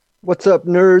What's up,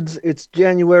 nerds? It's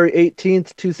January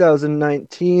 18th,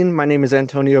 2019. My name is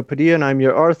Antonio Padilla, and I'm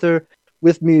your Arthur.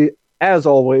 With me, as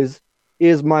always,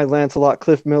 is my Lancelot,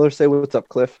 Cliff Miller. Say what's up,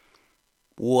 Cliff.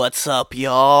 What's up,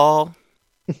 y'all?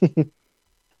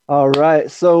 All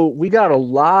right, so we got a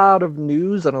lot of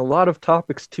news and a lot of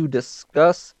topics to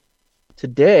discuss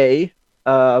today.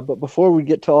 But before we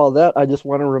get to all that, I just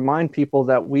want to remind people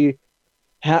that we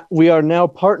are now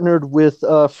partnered with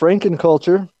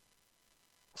Frankenculture,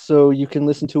 so you can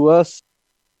listen to us.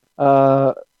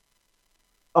 Uh,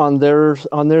 on their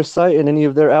site and any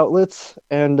of their outlets.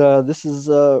 And this is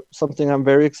something I'm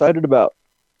very excited about.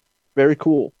 Very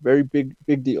cool. Very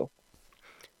big deal.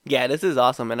 Yeah, this is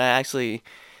awesome. And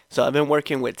so I've been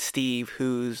working with Steve,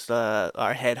 who's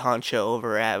our head honcho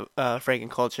over at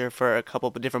Frankenculture for a couple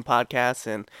of different podcasts,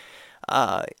 and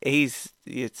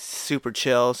it's super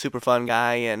chill, super fun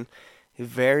guy, and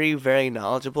very very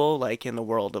knowledgeable, like in the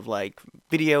world of like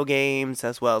video games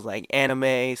as well as like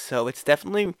anime. So it's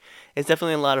definitely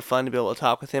a lot of fun to be able to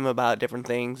talk with him about different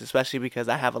things, especially because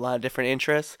I have a lot of different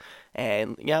interests.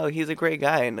 And he's a great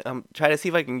guy, and I'm trying to see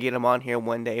if I can get him on here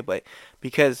one day. But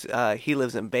because he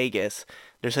lives in Vegas,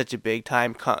 there's such a big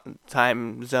time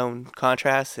zone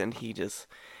contrast, and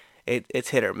it's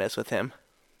hit or miss with him.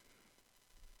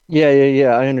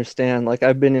 Yeah. I understand. Like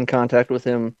I've been in contact with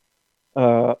him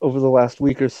over the last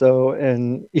week or so,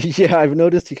 and yeah, I've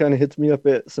noticed he kind of hits me up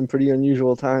at some pretty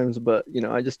unusual times. But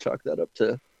I just chalk that up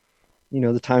to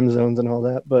the time zones and all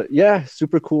that. But yeah,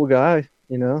 super cool guy.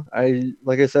 I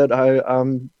like I said,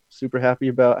 I'm super happy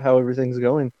about how everything's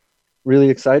going. Really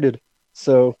excited.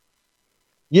 So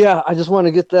yeah, I just want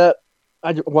to get that.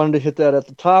 Wanted to hit that at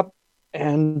the top,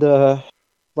 and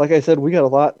like I said, we got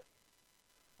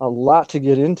a lot to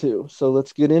get into. So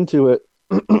let's get into it.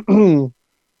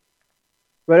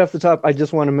 Right off the top, I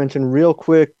just want to mention real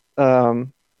quick.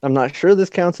 I'm not sure this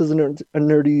counts as a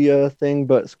nerdy thing,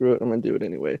 but screw it, I'm gonna do it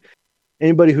anyway.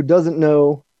 Anybody who doesn't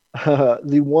know,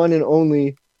 the one and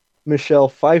only Michelle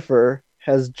Pfeiffer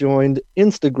has joined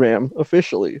Instagram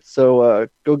officially. So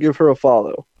go give her a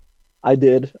follow. I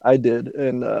did,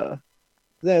 and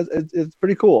yeah, it's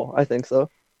pretty cool. I think so.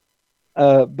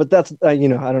 But that's I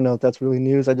don't know if that's really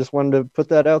news. I just wanted to put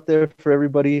that out there for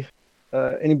everybody.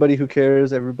 Anybody who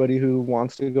cares, everybody who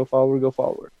wants to go follow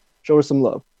her. Show her some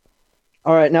love.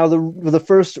 All right, now the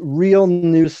first real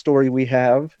news story we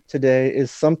have today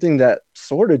is something that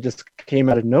sort of just came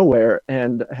out of nowhere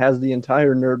and has the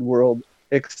entire nerd world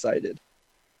excited.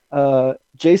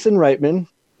 Jason Reitman,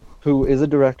 who is a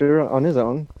director on his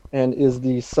own and is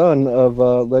the son of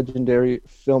legendary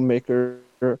filmmaker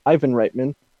Ivan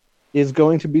Reitman, is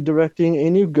going to be directing a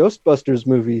new Ghostbusters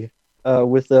movie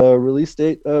with a release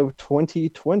date of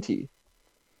 2020.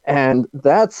 And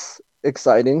that's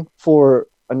exciting for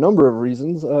a number of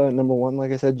reasons. Number one,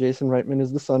 like I said, Jason Reitman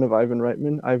is the son of Ivan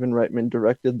Reitman. Ivan Reitman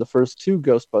directed the first two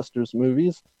Ghostbusters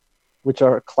movies, which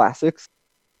are classics.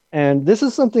 And this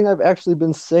is something I've actually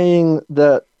been saying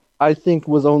that I think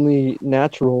was only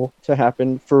natural to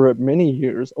happen for many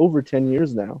years, over 10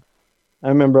 years now. I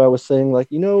remember I was saying, like,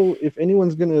 if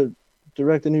anyone's going to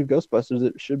direct a new Ghostbusters,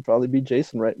 it should probably be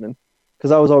Jason Reitman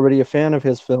because I was already a fan of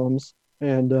his films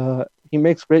and he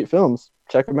makes great films.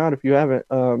 Check him out if you haven't.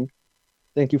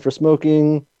 Thank You for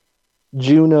Smoking,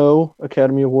 Juno,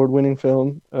 Academy Award winning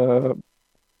film. The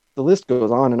list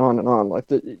goes on and on and on.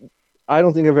 I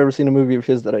don't think I've ever seen a movie of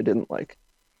his that I didn't like.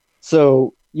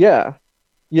 So yeah.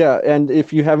 And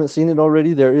if you haven't seen it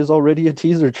already, there is already a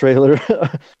teaser trailer,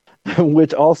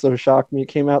 which also shocked me. It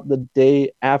came out the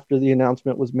day after the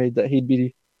announcement was made that he'd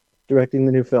be directing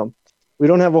the new film. We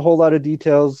don't have a whole lot of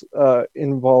details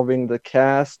involving the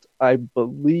cast. I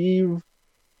believe,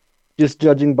 just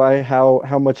judging by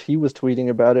how much he was tweeting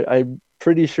about it, I'm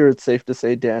pretty sure it's safe to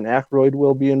say Dan Aykroyd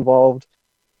will be involved.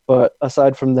 But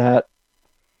aside from that,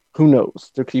 who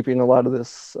knows? They're keeping a lot of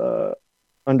this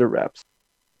under wraps.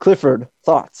 Clifford,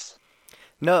 thoughts?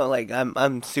 No, like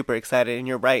I'm super excited, and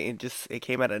you're right. It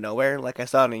came out of nowhere. Like I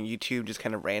saw it on YouTube, just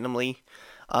kind of randomly.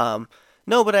 Um,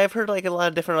 no, but I've heard like a lot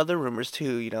of different other rumors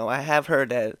too. I have heard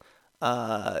that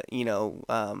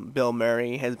Bill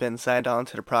Murray has been signed on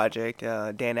to the project.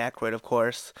 Dan Aykroyd, of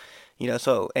course.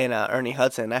 And Ernie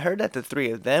Hudson. I heard that the three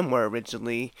of them were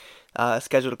originally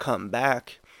scheduled to come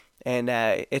back, and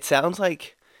it sounds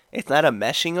like it's not a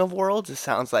meshing of worlds. It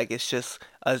sounds like it's just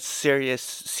a serious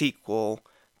sequel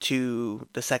to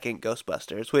the second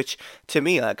Ghostbusters, which to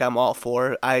me, like I'm all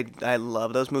for. I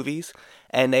love those movies,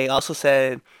 and they also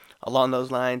said along those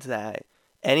lines that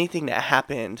anything that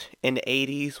happened in the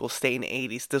 80s will stay in the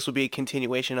 80s. This will be a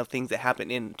continuation of things that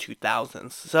happened in the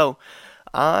 2000s. So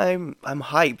I'm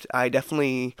hyped.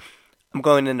 I'm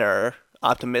going in there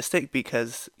optimistic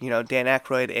because Dan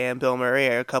Aykroyd and Bill Murray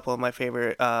are a couple of my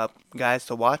favorite guys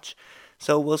to watch.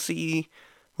 So we'll see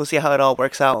how it all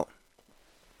works out.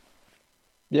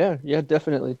 Yeah, yeah,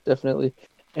 definitely, definitely.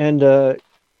 And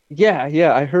yeah,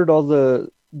 yeah, I heard all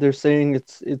they're saying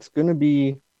it's gonna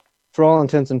be, for all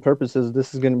intents and purposes,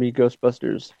 this is gonna be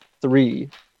Ghostbusters 3,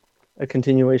 a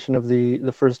continuation of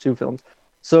the first two films.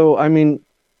 So I mean,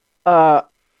 uh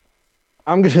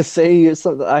I'm gonna say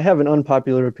something. I have an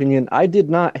unpopular opinion. I did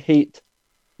not hate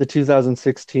the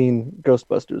 2016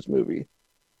 Ghostbusters movie.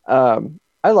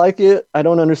 I like it. I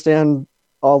don't understand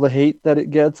all the hate that it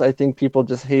gets. I think people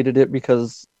just hated it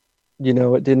because,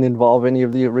 it didn't involve any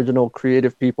of the original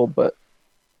creative people, but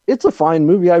it's a fine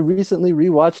movie. I recently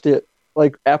rewatched it,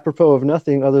 like apropos of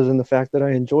nothing other than the fact that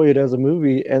I enjoy it as a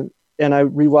movie, and I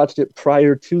rewatched it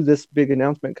prior to this big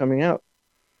announcement coming out.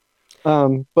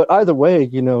 But either way,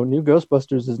 new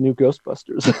Ghostbusters is new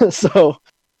Ghostbusters. So,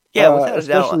 Yeah, without a doubt.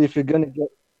 especially if you're gonna get,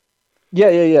 yeah,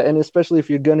 yeah, yeah, and especially if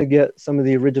you're gonna get some of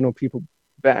the original people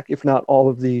back, if not all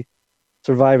of the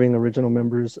surviving original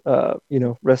members,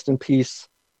 rest in peace,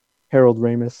 Harold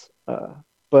Ramis.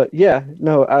 But yeah,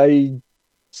 no,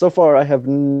 so far I have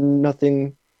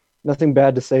nothing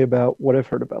bad to say about what I've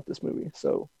heard about this movie.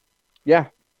 So yeah.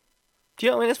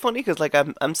 I mean, it's funny because like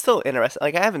I'm still interested.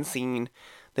 Like I haven't seen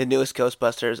the newest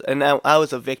Ghostbusters, and I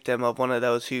was a victim of one of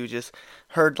those who just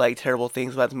heard like terrible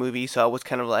things about the movie. So I was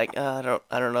kind of like, I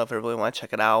don't know if I really want to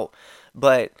check it out.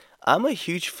 But I'm a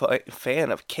huge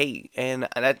fan of Kate, and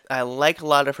I like a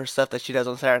lot of her stuff that she does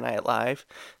on Saturday Night Live.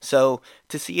 So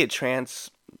to see it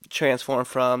transform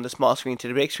from the small screen to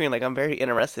the big screen, like I'm very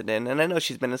interested in. And I know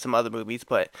she's been in some other movies,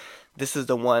 but this is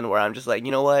the one where I'm just like,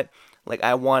 you know what? Like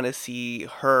I want to see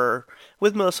her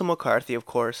with Melissa McCarthy, of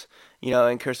course,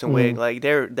 and Kirsten Wiig. Mhm. Like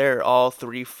they're all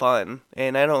three fun,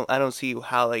 and I don't see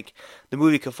how like the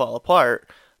movie could fall apart.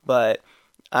 But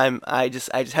I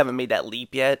just haven't made that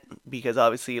leap yet because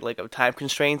obviously like of time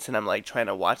constraints, and I'm like trying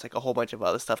to watch like a whole bunch of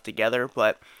other stuff together.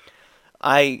 But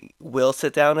I will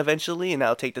sit down eventually and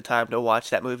I'll take the time to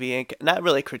watch that movie and not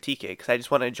really critique it because I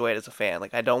just want to enjoy it as a fan.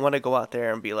 Like, I don't want to go out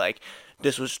there and be like,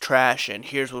 this was trash and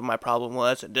here's what my problem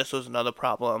was and this was another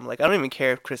problem. Like, I don't even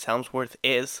care if Chris Helmsworth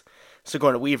is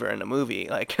Sigourney Weaver in the movie.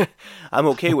 Like, I'm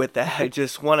okay with that. I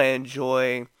just want to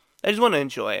enjoy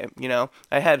it,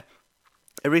 I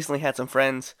recently had some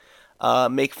friends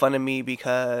make fun of me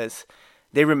because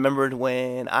they remembered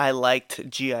when I liked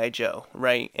G.I. Joe,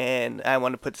 right? And I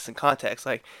want to put this in context.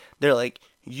 Like, they're like,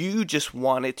 you just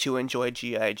wanted to enjoy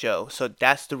G.I. Joe. So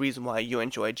that's the reason why you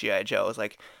enjoy G.I. Joe. It's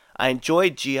like, I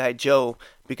enjoyed G.I. Joe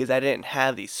because I didn't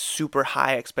have these super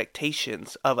high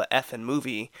expectations of a effing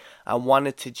movie. I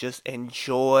wanted to just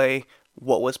enjoy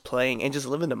what was playing and just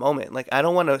live in the moment. Like, I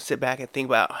don't want to sit back and think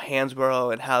about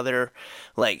Hansborough and how they're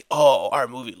like, oh, our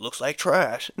movie looks like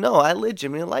trash. No, I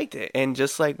legitimately liked it. And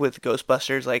just like with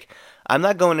Ghostbusters, like, I'm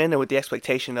not going in there with the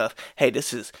expectation of, hey,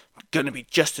 this is going to be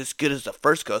just as good as the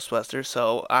first Ghostbusters.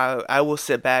 So I will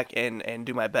sit back and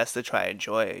do my best to try and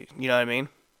enjoy it. You know what I mean?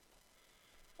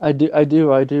 I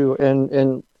do.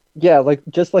 And yeah, like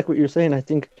just like what you're saying,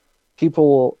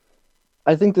 people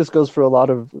I think this goes for a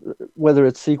lot of, whether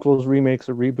it's sequels, remakes,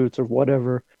 or reboots or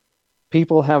whatever.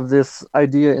 People have this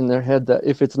idea in their head that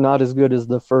if it's not as good as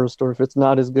the first or if it's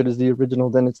not as good as the original,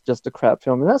 then it's just a crap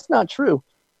film. And that's not true.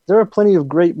 There are plenty of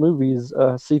great movies,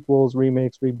 sequels,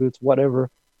 remakes, reboots, whatever,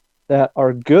 that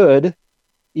are good,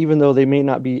 even though they may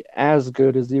not be as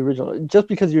good as the original. Just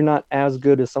because you're not as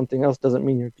good as something else doesn't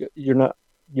mean you're good.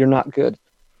 You're not good.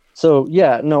 So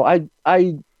yeah, no,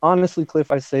 I honestly, Cliff,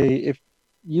 I say if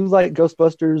you like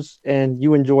Ghostbusters and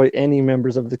you enjoy any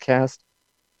members of the cast,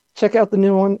 check out the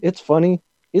new one. It's funny.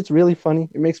 It's really funny.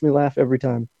 It makes me laugh every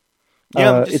time.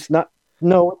 Yeah, I'm just It's not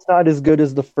No, it's not as good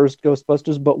as the first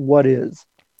Ghostbusters, but what is?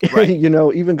 right.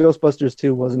 Even Ghostbusters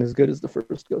 2 wasn't as good as the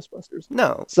first Ghostbusters.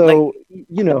 No, like So,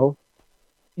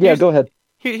 yeah, here's go ahead.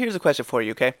 here's a question for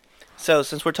you, okay? So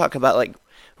since we're talking about like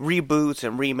reboots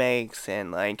and remakes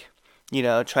and like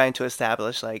trying to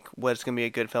establish like what's gonna be a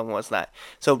good film and what's not.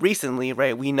 So recently,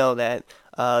 right, we know that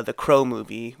the Crow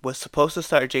movie was supposed to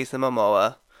star Jason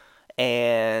Momoa,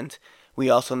 and we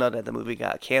also know that the movie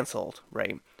got canceled,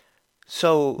 right?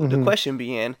 So the Hmm. question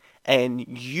being, and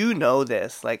you know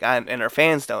this, like and our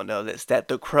fans don't know this, that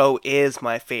The Crow is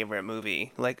my favorite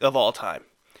movie, like of all time,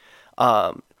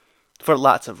 um, for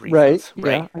lots of Right. reasons,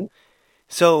 right? Yeah.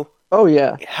 So Oh,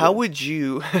 yeah. how Yeah. would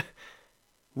you,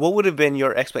 what would have been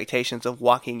your expectations of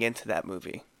walking into that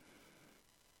movie?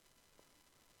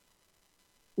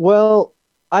 Well,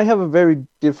 I have a very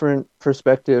different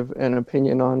perspective and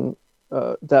opinion on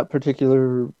that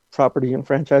particular property and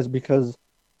franchise because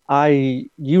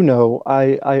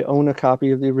I own a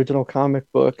copy of the original comic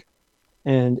book,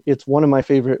 and it's one of my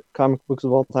favorite comic books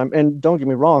of all time. And don't get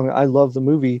me wrong, I love the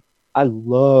movie. I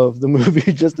love the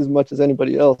movie just as much as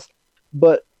anybody else.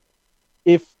 But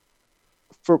if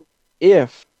for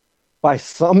if by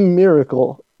some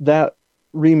miracle that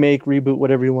remake, reboot,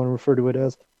 whatever you want to refer to it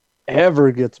as,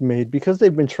 ever gets made, because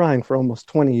they've been trying for almost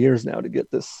 20 years now to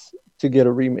get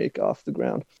a remake off the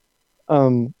ground.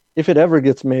 If it ever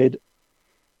gets made,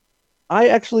 I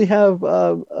actually have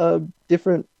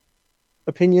different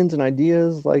opinions and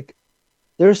ideas. Like,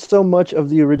 there's so much of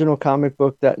the original comic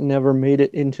book that never made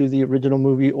it into the original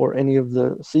movie or any of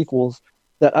the sequels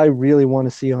that I really want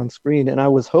to see on screen. And I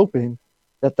was hoping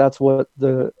that that's what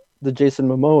the Jason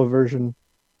Momoa version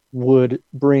would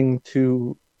bring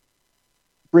to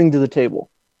the table.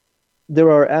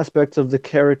 There are aspects of the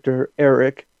character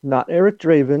Eric, not Eric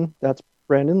Draven, that's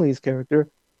Brandon Lee's character.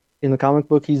 In the comic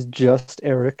book, he's just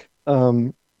Eric.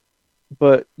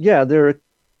 But yeah, there are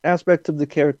aspects of the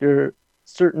character,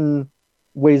 certain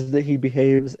ways that he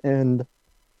behaves, and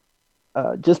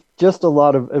just a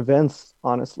lot of events,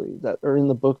 honestly, that are in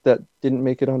the book that didn't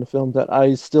make it onto film that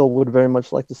I still would very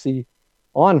much like to see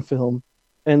on film.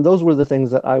 And those were the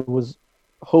things that I was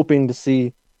hoping to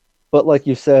see. But like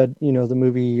you said, the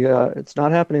movie, it's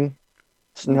not happening.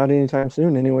 It's not anytime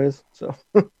soon, anyways. So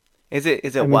Is it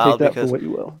I mean, take wild that for because what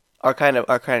you will. our kind of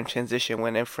transition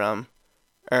went in from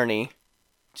Ernie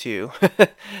to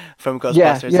from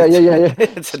Yeah, Ghostbusters yeah, yeah, yeah, yeah.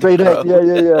 into The Straight up, Crow. yeah,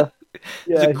 yeah, yeah.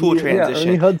 It's a Yeah, cool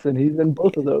Ernie transition. Hudson. He's in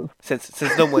both of those.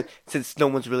 Since no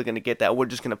one's really gonna get that, we're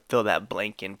just gonna fill that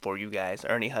blank in for you guys.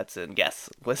 Ernie Hudson, yes,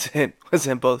 was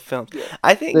in both films. Yeah,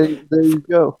 I think there you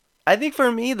go. I think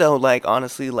for me though, like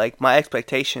honestly, like my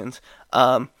expectations,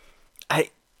 I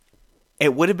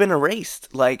it would have been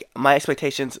erased. Like my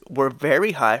expectations were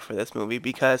very high for this movie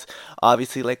because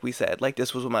obviously, like we said, like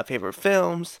this was one of my favorite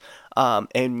films.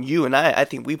 And you and I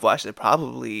think we've watched it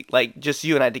probably like just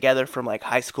you and I together from like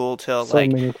high school till So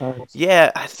like many times.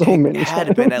 yeah, So it many had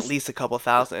to been at times. least a couple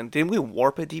thousand. Didn't we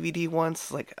warp a DVD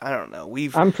once? Like I don't know.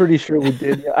 I'm pretty sure we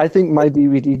did. Yeah, I think my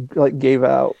DVD like gave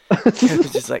out. It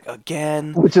was just like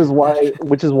again. which is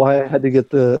why I had to get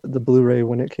the Blu-ray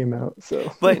when it came out.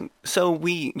 So But so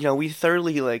we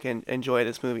thoroughly like enjoy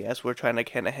this movie as we're trying to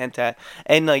kind of hint at,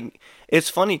 and like it's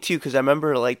funny too because I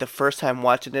remember like the first time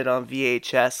watching it on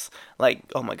VHS, like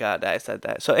oh my god, I said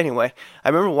that. So anyway, I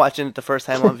remember watching it the first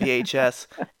time on VHS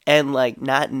and like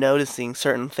not noticing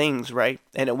certain things, right?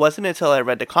 And it wasn't until I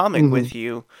read the comic Mhm. with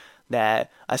you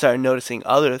that I started noticing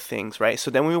other things, right?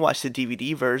 So then we watched the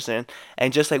DVD version,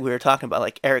 and just like we were talking about,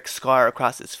 like Eric's scar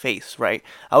across his face, right?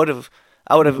 I would have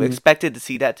I would have Mhm. expected to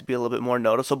see that to be a little bit more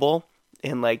noticeable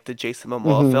in like the Jason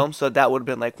Momoa Mhm. film. So that would have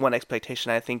been like one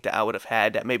expectation I think that I would have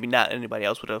had that maybe not anybody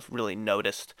else would have really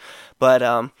noticed. But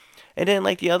and then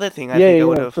like the other thing I Yeah, think I yeah,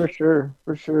 would yeah, have for sure,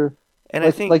 for sure. and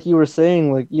I Like think you were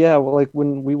saying, like yeah, well, like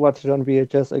when we watched it on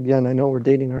VHS again, I know we're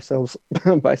dating ourselves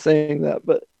by saying that,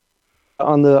 but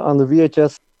on the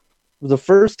VHS, the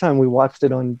first time we watched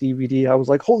it on DVD, I was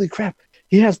like, "Holy crap,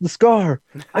 he has the scar!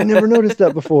 I never noticed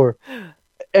that before."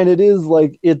 And it is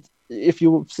like it. If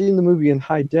you've seen the movie in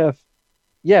high def,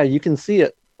 yeah, you can see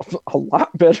it a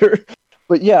lot better.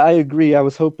 But yeah, I agree. I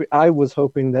was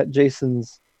hoping that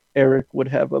Jason's Eric would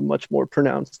have a much more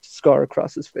pronounced scar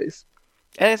across his face.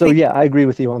 and I So think yeah, I agree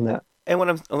with you on that. and what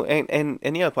I'm oh, and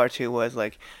the other part too was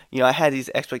like I had these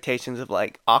expectations of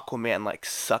like Aquaman like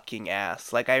sucking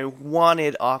ass. Like I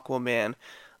wanted Aquaman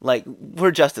like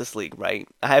for Justice League, right?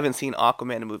 I haven't seen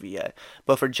Aquaman the movie yet,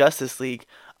 but for Justice League,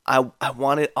 I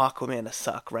wanted Aquaman to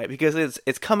suck, right? Because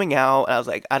it's coming out, and I was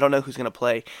like, I don't know who's gonna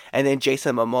play, and then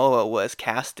Jason Momoa was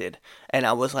casted, and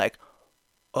I was like,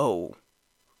 oh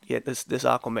yeah, this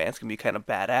Aquaman's gonna be kind of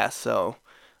badass. So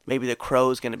maybe the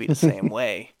Crow's gonna be the same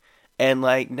way. And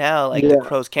like now, like the Yeah,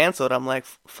 Crow's canceled. I'm like,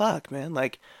 fuck, man.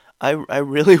 Like I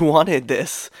really wanted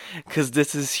this because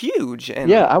this is huge.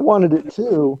 yeah, And I wanted it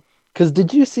too. Because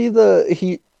did you see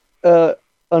uh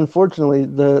unfortunately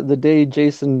the day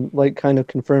Jason like kind of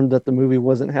confirmed that the movie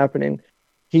wasn't happening,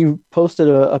 he posted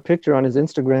a picture on his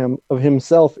Instagram of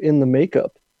himself in the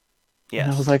makeup. And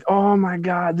I was yes, like, oh my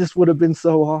God, this would have been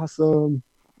so awesome.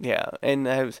 yeah. And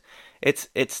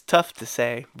it's tough to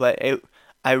say, but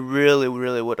I really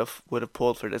really would have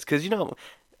pulled for this because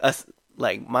us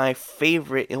like my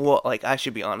favorite and well like I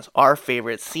should be honest, our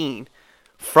favorite scene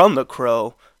from The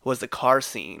Crow was the car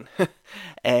scene.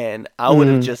 And I would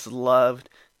have Mm, just loved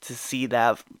to see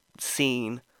that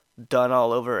scene done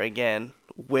all over again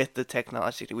with the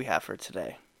technology that we have for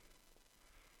today.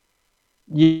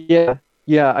 yeah,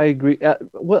 yeah, I agree.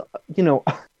 Well,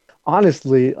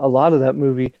 honestly, a lot of that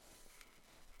movie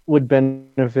would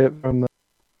benefit from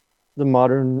the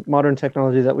modern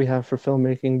technology that we have for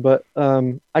filmmaking. But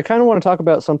I kind of want to talk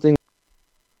about something.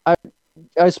 I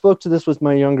I spoke to this with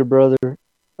my younger brother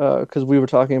because we were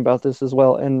talking about this as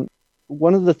well. And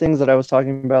one of the things that I was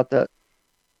talking about that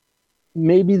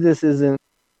maybe this isn't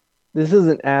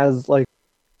as like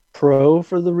pro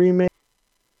for the remake,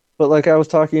 but like I was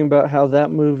talking about how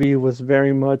that movie was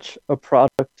very much a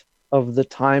product of the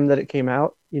time that it came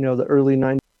out, the early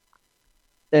 90s.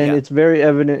 And Yeah. it's very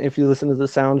evident if you listen to the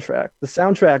soundtrack. The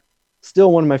soundtrack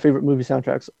still one of my favorite movie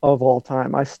soundtracks of all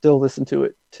time. I still listen to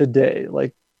it today,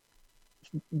 like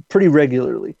pretty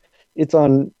regularly. It's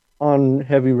on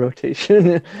heavy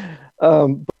rotation.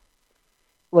 But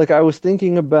like I was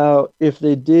thinking about if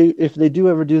they do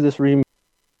ever do this remake,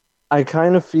 I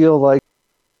kind of feel like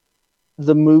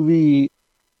the movie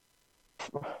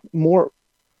more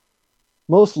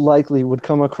most likely would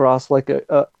come across like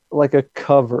a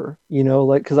cover,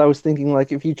 like because I was thinking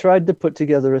like if you tried to put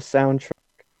together a soundtrack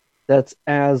that's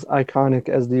as iconic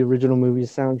as the original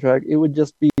movie's soundtrack, it would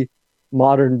just be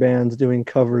modern bands doing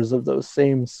covers of those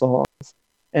same songs.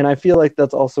 And I feel like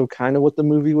that's also kind of what the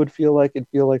movie would feel like. It'd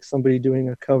feel like somebody doing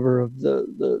a cover of the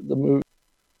movie.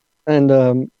 And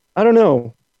I don't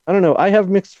know. I don't know. I have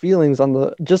mixed feelings on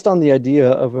the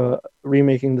idea of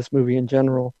remaking this movie in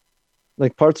general.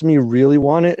 Like parts of me really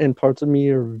want it, and parts of me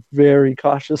are very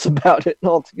cautious about it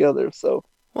altogether. So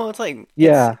Well, it's like it's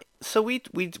yeah. so we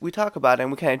talk about it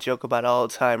and we kind of joke about it all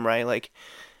the time, right? Like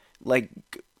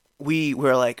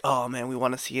we're like, oh man, we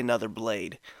want to see another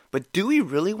Blade, but do we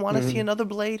really want to see Mm-hmm. another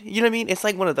Blade? You know what I mean? It's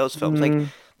like one of those films, like Mm-hmm.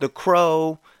 The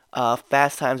Crow,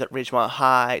 Fast Times at Ridgemont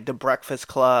High, The Breakfast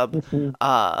Club, Mm-hmm.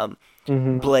 um,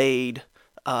 Mm-hmm. Blade,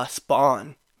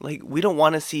 Spawn. Like we don't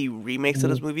want to see remakes of Mm-hmm.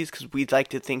 those movies because we'd like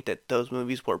to think that those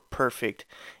movies were perfect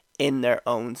in their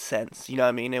own sense. You know what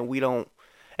I mean? And we don't.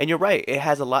 And you're right. It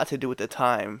has a lot to do with the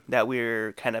time that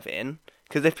we're kind of in.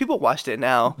 Because if people watched it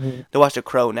now, Mm-hmm. they watch The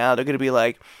Crow now, they're gonna be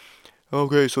like,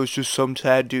 okay, so it's just some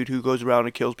sad dude who goes around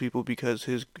and kills people because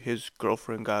his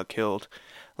girlfriend got killed.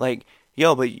 Like,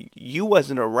 yo, but you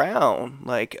wasn't around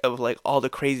like of like all the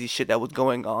crazy shit that was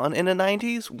going on in the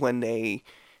 90s when they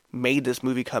made this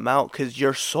movie come out cuz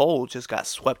your soul just got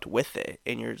swept with it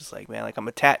and you're just like, man, like I'm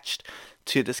attached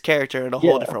to this character in a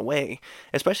whole Yeah. different way.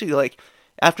 Especially like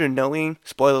after knowing,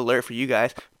 spoiler alert for you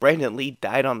guys, Brandon Lee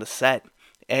died on the set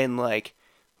and like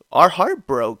our heart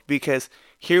broke because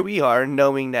here we are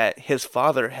knowing that his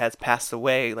father has passed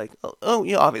away like oh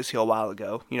you know obviously a while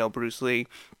ago, Bruce Lee,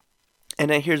 and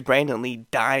then here's Brandon Lee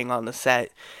dying on the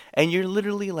set and you're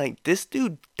literally like this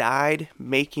dude died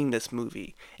making this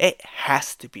movie, it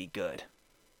has to be good.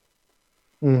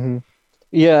 Mm-hmm.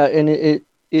 Yeah, and it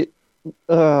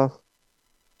uh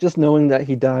just knowing that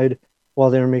he died while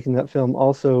they were making that film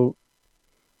also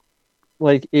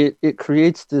like it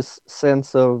creates this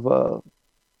sense of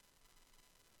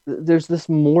there's this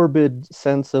morbid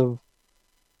sense of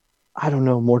I don't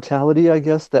know, mortality, I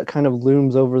guess, that kind of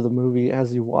looms over the movie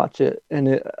as you watch it.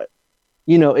 And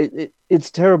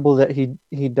it's terrible that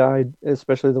he died,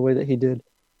 especially the way that he did.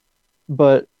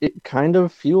 But it kind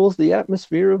of fuels the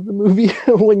atmosphere of the movie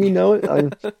when you know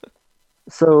it.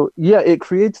 So yeah, it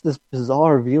creates this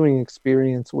bizarre viewing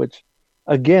experience, which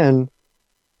again,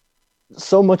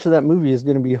 so much of that movie is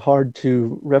going to be hard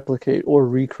to replicate or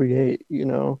recreate,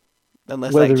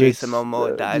 Unless like whether Jason it's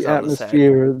Momoa dies the on the set.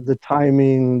 atmosphere, the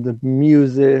timing, the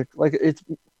music. Like it's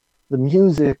the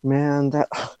music, man. That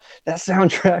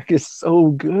soundtrack is so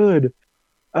good.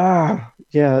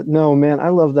 Yeah, no, man, I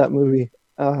love that movie.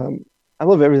 I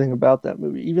love everything about that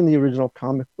movie, even the original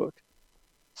comic book.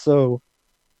 So,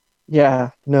 yeah,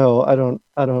 no, I don't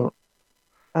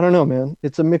know, man.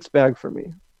 It's a mixed bag for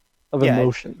me of Yeah,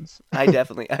 emotions. I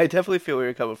definitely feel where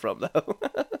you're coming from though.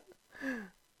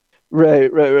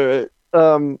 Right, right, right,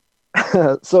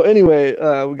 right. So anyway,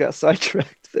 we got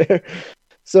sidetracked there.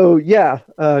 So yeah,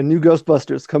 new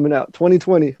Ghostbusters coming out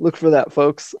 2020. Look for that,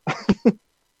 folks.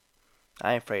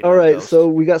 I ain't afraid of All no right, so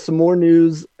ghost. we got some more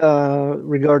news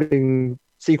regarding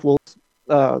sequels.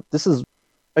 This is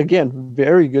again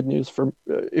very good news for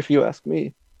if you ask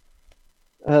me.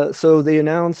 So they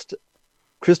announced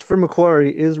Christopher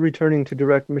McQuarrie is returning to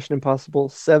direct Mission Impossible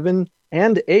 7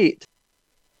 and 8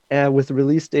 with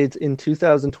release dates in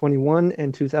 2021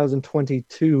 and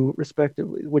 2022,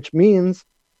 respectively, which means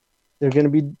they're going to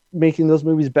be making those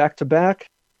movies back to back.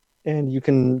 And you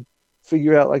can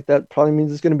figure out like that probably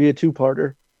means it's going to be a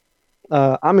two-parter.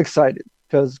 I'm excited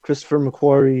because Christopher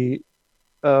McQuarrie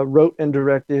wrote and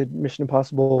directed Mission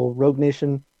Impossible Rogue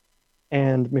Nation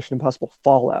and Mission Impossible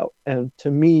Fallout. And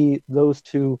to me, those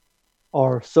two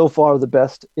are so far the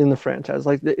best in the franchise.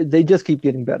 Like they just keep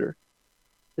getting better.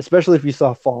 especially if you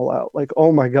saw Fallout. Like,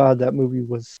 oh my god, that movie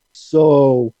was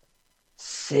so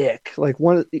sick. Like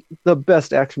one of the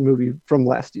best action movie from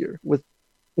last year, with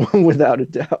without a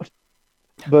doubt.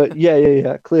 But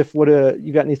yeah. Cliff, what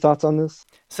you got any thoughts on this?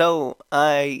 So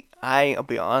I'll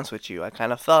be honest with you. I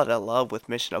kind of fell in love with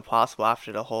Mission Impossible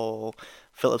after the whole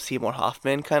Philip Seymour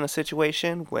Hoffman kind of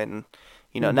situation when,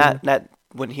 Hmm. not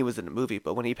when he was in the movie,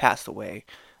 but when he passed away.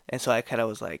 And so I kind of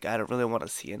was like, I don't really want to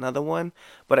see another one,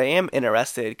 but I am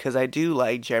interested because I do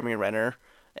like Jeremy Renner,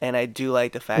 and I do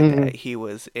like the fact Hmm. that he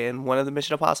was in one of the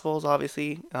Mission Impossibles,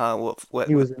 obviously.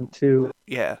 He was in two.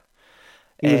 Yeah,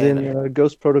 He was and in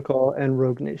Ghost Protocol and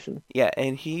Rogue Nation. yeah,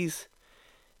 and he's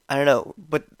I don't know,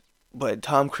 but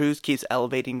Tom Cruise keeps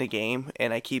elevating the game,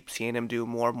 and I keep seeing him do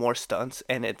more and more stunts,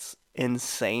 and it's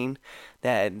insane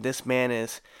that this man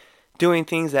is doing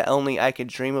things that only I could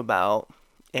dream about.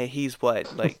 And he's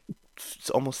what, like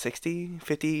almost 60,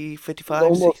 50, He's 55?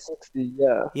 almost 60,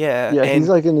 yeah. Yeah, Yeah, he's and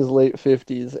like in his late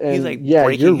 50s. he's And like yeah,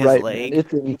 you're breaking his right, man. leg.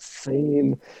 It's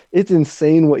insane. It's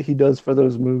insane what he does for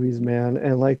those movies, man.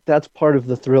 And like that's part of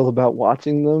the thrill about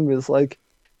watching them is like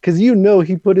because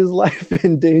he put his life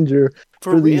in danger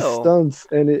For for these real. stunts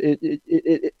and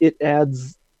it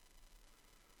adds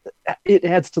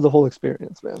to the whole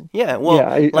experience, man. Yeah, Yeah, well,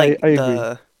 I, like I agree.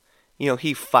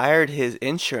 he fired his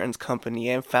insurance company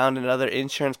and found another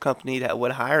insurance company that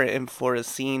would hire him for a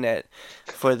scene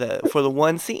for the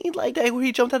one scene like that where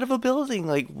he jumped out of a building.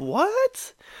 Like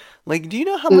what? Like, do you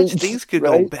know how much things could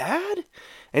go Right? bad?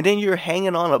 And then you're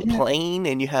hanging on a Yeah. plane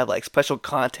and you have like special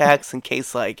contacts in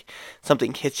case like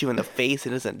something hits you in the face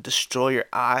and doesn't destroy your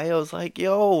eye. I was like,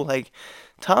 yo, like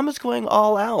Tom is going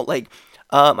all out. Like,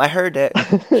 I heard that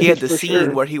he had the For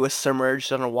scene sure. where he was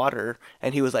submerged underwater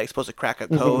and he was like supposed to crack a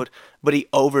Mhm. code, but he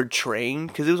overtrained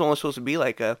because it was only supposed to be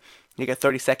like a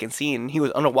 30-second scene. And he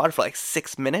was underwater for like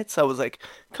 6 minutes. I was like,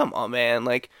 come on, man,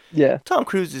 like Yeah. Tom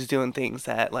Cruise is doing things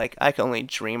that like I can only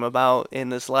dream about in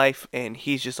this life, and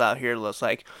he's just out here just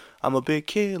like, I'm a big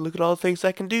kid. Look at all the things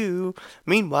I can do.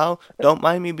 Meanwhile, don't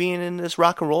mind me being in this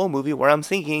rock and roll movie where I'm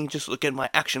singing. Just look at my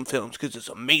action films because it's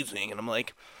amazing. And I'm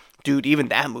like, dude, even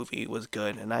that movie was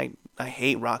good, and I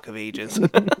hate Rock of Ages.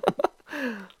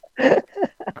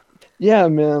 Yeah,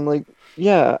 man. Like,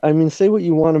 yeah, I mean, say what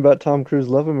you want about Tom Cruise,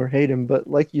 love him or hate him, but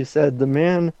like you said, the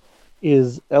man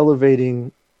is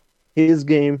elevating his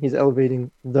game. He's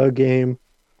elevating the game.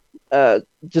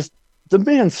 Just the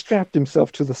man strapped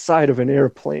himself to the side of an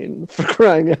airplane for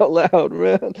crying out loud,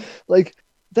 man. Like,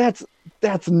 that's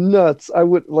that's nuts. I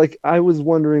was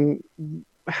wondering,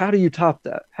 how do you top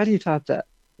that? How do you top that?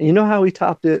 And you know how he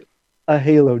topped it? A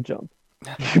Halo jump.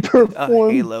 He A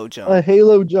performed Halo jump. a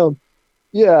Halo jump.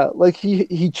 Yeah, like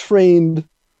he trained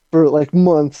for like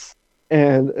months,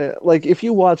 and like if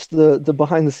you watch the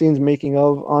behind the scenes making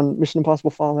of on Mission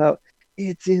Impossible Fallout,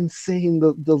 it's insane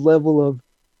the level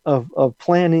of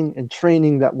planning and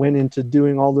training that went into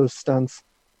doing all those stunts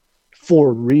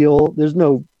for real. There's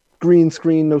no green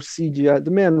screen, no CGI.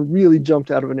 The man really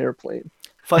jumped out of an airplane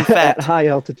Fun at fact. high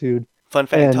altitude, Fun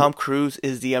fact. and Tom Cruise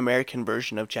is the American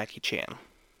version of Jackie Chan.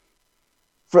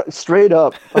 straight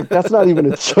up, like that's not even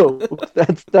a joke.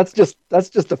 That's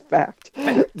just a fact.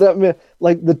 Fact. That man,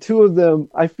 like the two of them,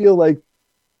 I feel like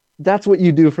that's what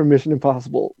you do for Mission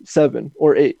Impossible 7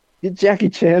 or 8. Get Jackie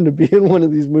Chan to be in one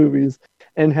of these movies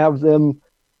and have them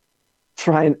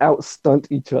try and outstunt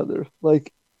each other.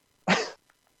 Like,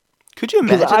 Could you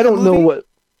because imagine I that don't know movie? what.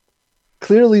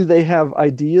 Clearly, they have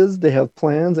ideas, they have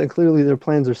plans, and clearly their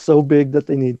plans are so big that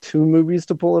they need two movies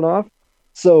to pull it off.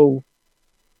 So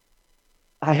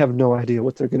I have no idea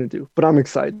what they're gonna do, but I'm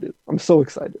excited. I'm so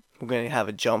excited. We're gonna have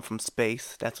a jump from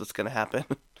space. That's what's gonna happen.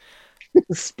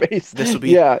 Space, This will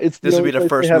be yeah, it's the this will only be the place they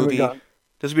first haven't movie. gone.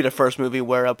 This will be the first movie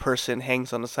where a person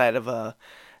hangs on the side of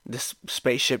this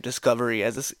spaceship Discovery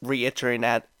as it's re-entering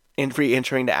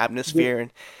the atmosphere,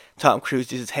 and Tom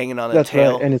Cruise is just hanging on the That's right,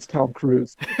 tail. and it's Tom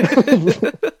Cruise.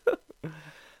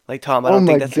 Like, Tom, I Oh don't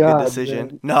think my that's a good God, decision.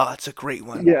 man. No, it's a great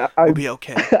one. Yeah, We'll be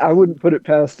okay. I wouldn't put it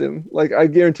past him. Like I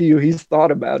guarantee you, he's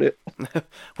thought about it.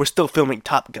 We're still filming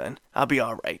Top Gun. I'll be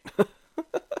all right.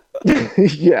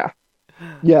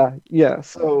 Yeah, yeah.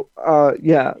 So,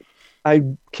 yeah, I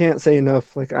can't say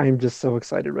enough. Like I'm just so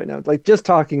excited right now. Like just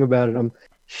talking about it, I'm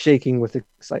shaking with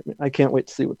excitement. I can't wait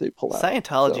to see what they pull out.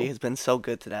 Scientology So, has been so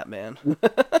good to that man.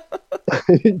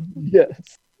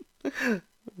 yes.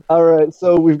 All right.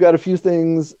 So we've got a few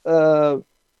things.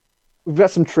 We've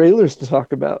got some trailers to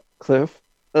talk about, Cliff.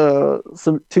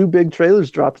 Some two big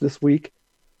trailers dropped this week.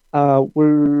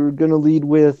 We're gonna lead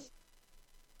with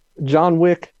John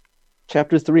Wick,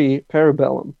 Chapter 3,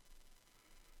 Parabellum.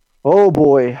 Oh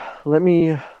boy, let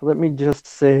me just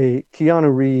say,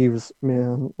 Keanu Reeves,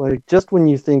 man, like just when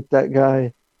you think that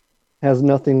guy has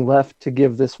nothing left to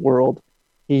give this world,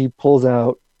 he pulls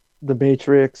out The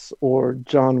Matrix or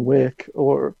John Wick,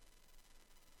 or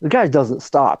the guy doesn't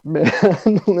stop, man.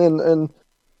 And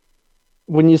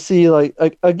when you see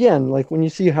again, like when you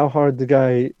see how hard the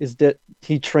guy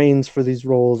he trains for these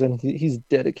roles and he's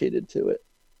dedicated to it.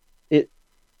 It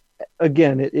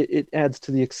again, it adds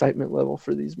to the excitement level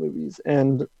for these movies.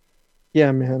 And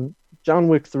yeah, man, John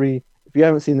Wick 3, if you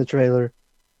haven't seen the trailer,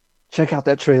 check out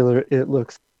that trailer. It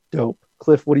looks dope.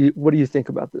 Cliff, what do you think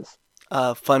about this?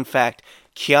 Fun fact: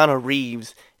 Keanu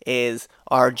Reeves is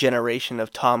our generation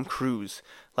of Tom Cruise.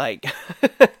 Like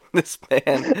this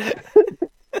man,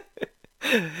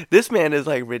 this man is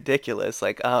like ridiculous.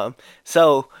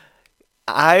 So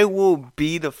I will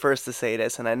be the first to say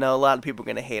this, and I know a lot of people are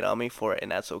gonna hate on me for it,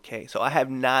 and that's okay. So I have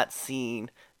not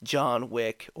seen John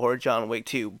Wick or John Wick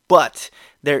 2, but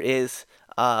there is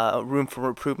room for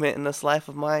improvement in this life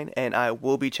of mine, and I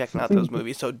will be checking out those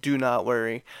movies. So do not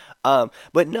worry.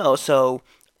 But no, so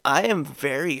I am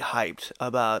very hyped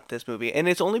about this movie, and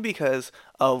it's only because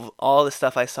of all the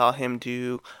stuff I saw him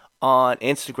do on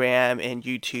Instagram and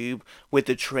YouTube with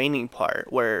the training part,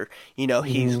 where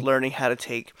he's Mhm. learning how to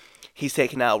take. He's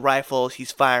taking out rifles.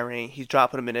 He's firing. He's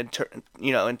dropping them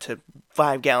into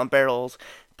 5 gallon barrels,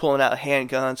 pulling out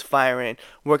handguns, firing,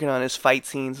 working on his fight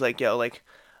scenes. Like yo, like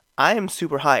I am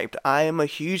super hyped. I am a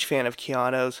huge fan of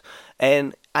Keanu's,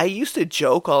 and I used to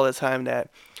joke all the time that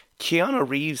Keanu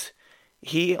Reeves,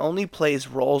 he only plays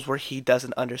roles where he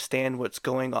doesn't understand what's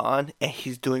going on, and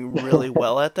he's doing really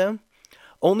well at them.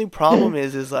 Only problem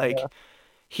is like Yeah.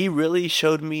 he really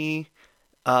showed me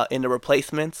in the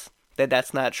replacements that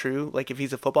that's not true. Like if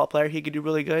he's a football player, he could do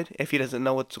really good if he doesn't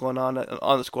know what's going on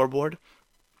the scoreboard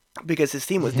because his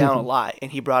team was down a lot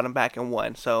and he brought him back and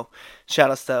won. So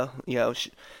shout outs to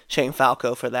Shane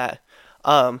Falco for that.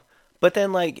 Um, but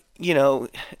then I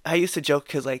used to joke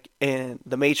because like in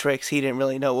The Matrix he didn't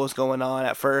really know what was going on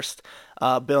at first.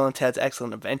 Bill and Ted's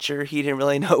Excellent Adventure he didn't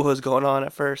really know what was going on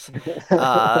at first.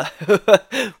 Uh,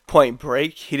 Point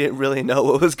Break he didn't really know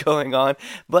what was going on.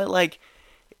 But like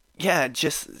yeah,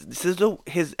 just this is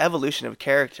his evolution of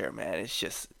character, man.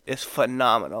 It's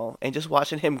phenomenal, and just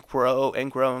watching him grow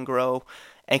and grow and grow,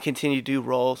 and continue to do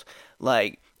roles.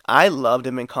 Like I loved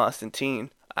him in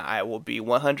Constantine. I will be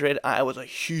 100. I was a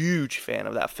huge fan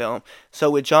of that film.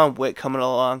 So with John Wick coming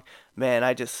along, man,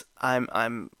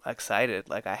 I'm excited.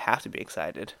 Like I have to be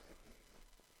excited.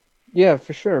 Yeah,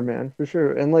 for sure, man, for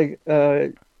sure. And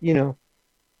you know,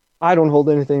 I don't hold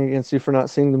anything against you for not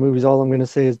seeing the movies. All I'm gonna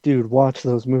say is, dude, watch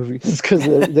those movies because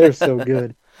they're so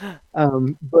good.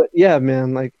 But yeah,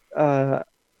 man,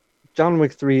 John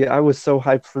Wick 3, I was so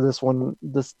hyped for this one.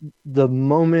 The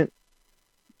moment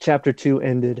chapter 2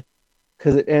 ended,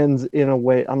 because it ends in a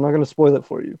way, I'm not gonna spoil it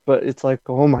for you, but it's like,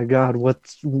 oh my God,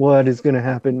 what is gonna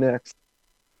happen next?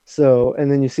 So,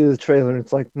 and then you see the trailer and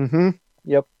it's like,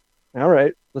 yep, all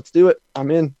right, let's do it.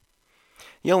 I'm in.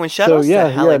 Yo, and shout So outs to yeah,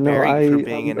 Halle yeah, no, Berry for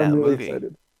being in I'm that really movie.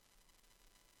 excited.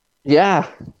 Yeah,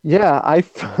 yeah, I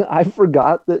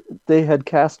forgot that they had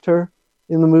cast her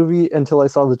in the movie until I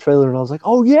saw the trailer and I was like,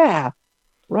 oh yeah,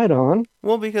 right on.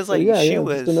 Well, because So like yeah, yeah,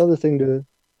 just another thing to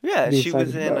yeah, be she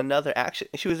was excited in about. another action.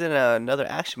 She was in another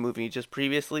action movie just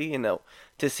previously.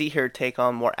 To see her take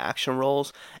on more action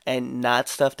roles and not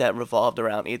stuff that revolved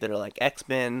around either like X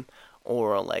Men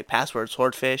or like Password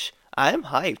Swordfish. I'm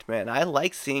hyped, man. I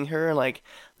like seeing her in like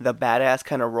the badass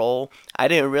kind of role. I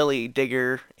didn't really dig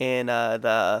her in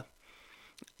the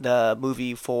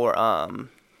movie for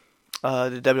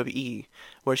the WWE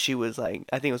where she was like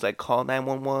I think it was like Call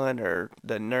 911 or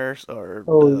the nurse or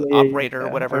Oh the yeah, yeah, operator or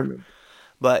yeah, I whatever. remember.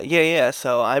 But yeah, yeah.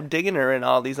 So I'm digging her in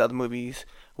all these other movies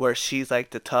where she's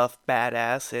like the tough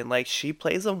badass and like she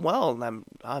plays them well. And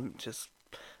I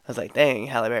was like, dang,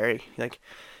 Halle Berry, like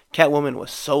Catwoman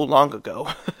was so long ago.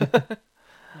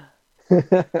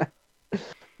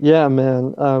 Yeah,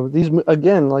 man.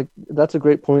 Again, like that's a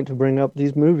great point to bring up.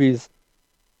 These movies,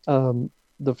 um,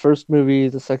 the first movie,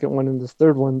 the second one, and this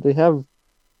third one, they have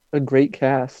a great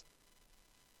cast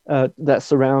that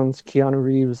surrounds Keanu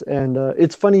Reeves. And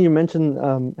it's funny you mentioned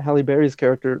Halle Berry's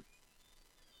character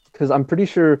because I'm pretty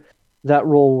sure that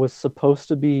role was supposed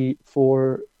to be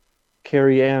for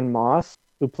Carrie Ann Moss,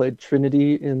 who played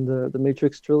Trinity in the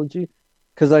Matrix trilogy.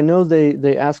 Because I know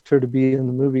they asked her to be in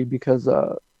the movie because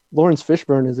Lawrence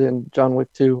Fishburne is in John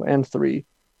Wick 2 and 3,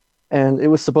 and it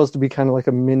was supposed to be kind of like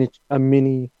a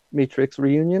mini Matrix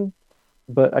reunion,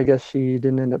 but I guess she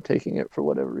didn't end up taking it for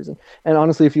whatever reason. And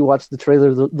honestly, if you watch the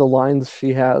trailer, the lines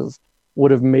she has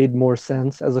would have made more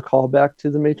sense as a callback to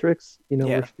the Matrix. Where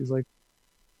Yeah. he's like,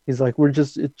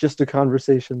 it's just a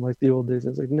conversation like the old days.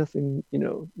 It's like nothing,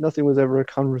 nothing was ever a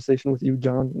conversation with you,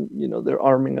 John. They're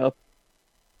arming up.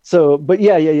 So, but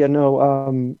yeah,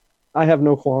 no, I have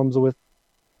no qualms with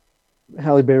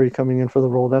Halle Berry coming in for the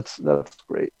role. That's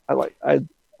great.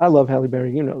 I love Halle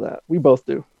Berry. You know that. We both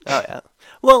do. Oh yeah.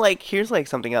 Well, like here's like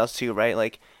something else too, right?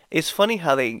 Like it's funny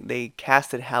how they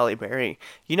casted Halle Berry.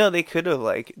 They could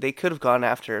have gone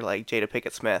after like Jada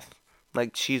Pinkett Smith.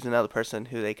 Like she's another person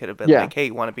who they could have been Yeah. like, "Hey,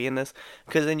 you want to be in this?"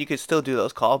 Because then you could still do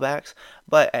those callbacks.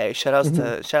 But hey, Hmm. shout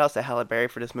outs to Halle Berry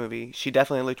for this movie. She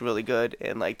definitely looked really good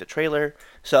in like the trailer.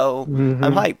 So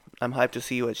I'm Hmm. hyped. I'm hyped to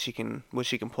see what she can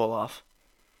pull off.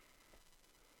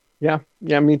 Yeah,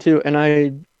 yeah, me too. And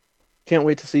I can't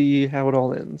wait to see how it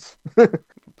all ends.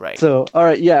 Right. So, all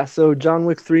right, yeah. So, John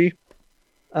Wick 3.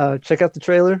 Check out the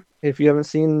trailer if you haven't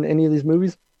seen any of these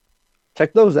movies.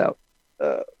 Check those out.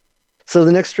 Uh, so,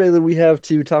 the next trailer we have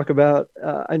to talk about,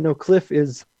 I know Cliff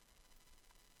is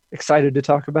excited to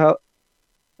talk about,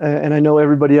 and I know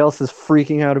everybody else is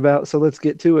freaking out about. So, let's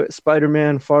get to it.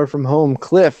 Spider-Man: Far From Home.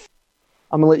 Cliff,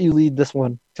 I'm gonna let you lead this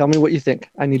one. Tell me what you think.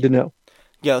 I need to know.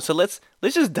 Yo, so let's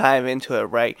just dive into it,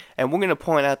 right? And we're gonna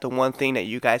point out the one thing that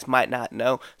you guys might not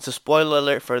know. So, spoiler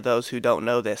alert for those who don't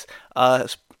know this.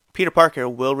 Peter Parker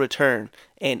will return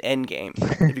in Endgame.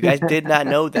 If you guys did not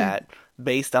know that,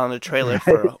 based on the trailer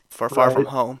Right, for Far From right.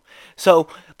 Home. So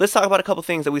let's talk about a couple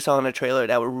things that we saw in the trailer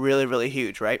that were really really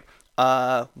huge, right?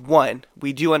 One,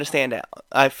 we do understand that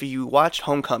if you watched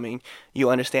Homecoming,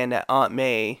 you understand that Aunt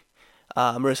May,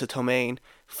 Marissa Tomei,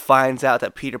 finds out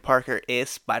that Peter Parker is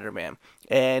Spider-Man,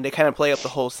 and they kind of play up the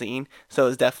whole scene. So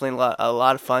it's definitely a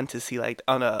lot of fun to see like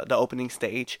on the opening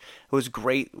stage. It was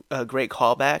great, a great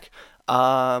callback.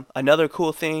 Another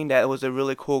cool thing that was a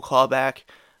really cool callback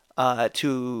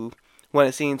to one of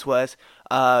the scenes was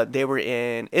they were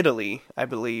in Italy, I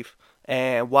believe,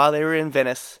 and while they were in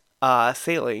Venice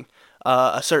sailing,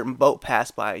 a certain boat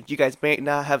passed by. You guys may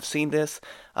not have seen this,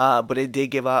 but it did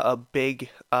give out a big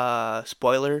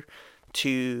spoiler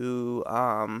to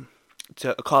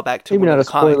a callback to Maybe one of not a the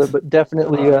spoiler, comics. but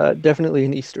definitely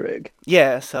an Easter egg.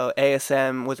 Yeah, so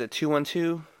ASM was it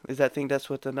 212? Is that think that's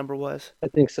what the number was? I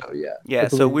think so. Yeah, I Yeah,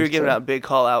 so we believe were giving so. out a big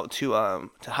call out to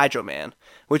Hydro Man,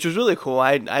 which was really cool.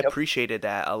 I Yep. appreciated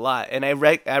that a lot, and I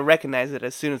recognized it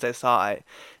as soon as I saw it.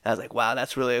 And I was like, wow,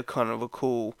 that's really a kind of a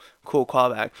cool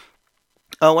callback.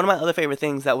 One of my other favorite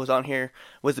things that was on here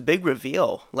was the big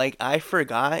reveal. Like I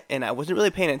forgot, and I wasn't really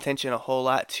paying attention a whole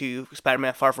lot to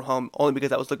Spider-Man: Far From Home, only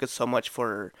because I was looking so much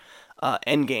for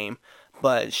Endgame.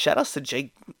 But shout outs to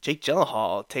Jake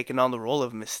Gyllenhaal taking on the role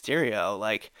of Mysterio.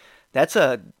 Like that's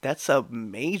a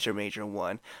major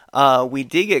one. We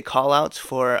did get call outs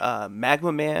for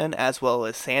Magma Man as well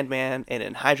as Sandman and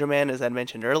then Hydro Man, as I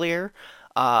mentioned earlier.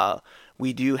 Uh,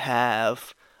 we do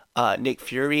have Nick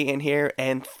Fury in here,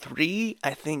 and three,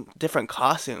 I think, different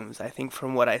costumes. I think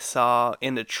from what I saw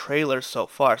in the trailer so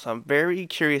far. So I'm very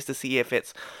curious to see if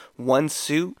it's one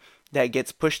suit that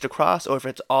gets pushed across, or if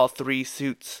it's all three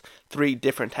suits, three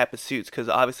different type of suits. Because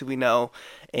obviously we know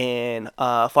in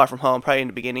Far From Home, probably in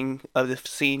the beginning of the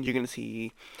scene, you're gonna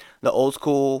see the old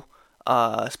school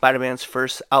Spider-Man's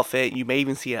first outfit. You may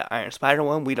even see an Iron Spider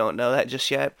one. We don't know that just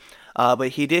yet. But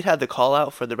he did have the call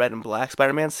out for the red and black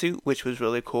Spider-Man suit, which was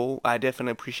really cool. I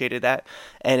definitely appreciated that.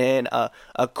 And then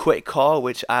a quick call,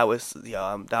 which I was,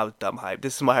 that was dumb hype.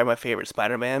 This is my favorite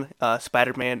Spider-Man,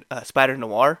 Spider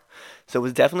Noir. So it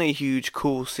was definitely a huge,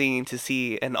 cool scene to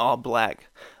see an all black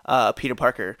Peter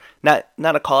Parker. Not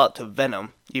a call out to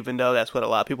Venom, even though that's what a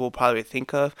lot of people will probably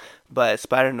think of. But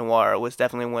Spider Noir was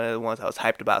definitely one of the ones I was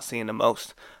hyped about seeing the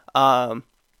most. Um,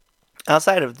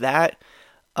 Outside of that,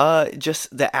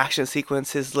 just the action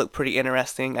sequences look pretty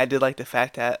interesting. I did like the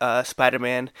fact that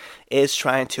Spider-Man is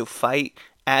trying to fight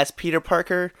as Peter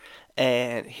Parker,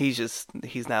 and he's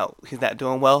not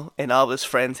doing well, and all of his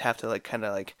friends have to like kind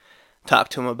of like talk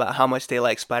to him about how much they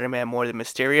like Spider-Man more than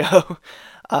Mysterio.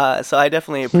 So I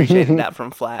definitely appreciated that from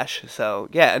Flash. So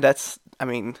yeah, that's I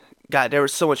mean, God, there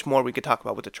was so much more we could talk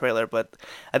about with the trailer, but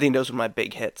I think those were my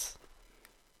big hits.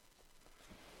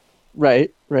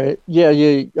 Right, right. Yeah,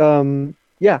 yeah.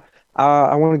 Yeah.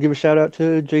 I want to give a shout out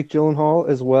to Jake Gyllenhaal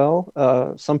as well.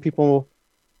 Some people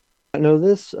don't know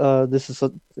this.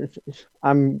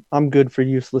 I'm good for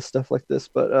useless stuff like this,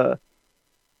 but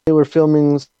they were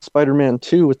filming Spider-Man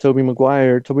 2 with Tobey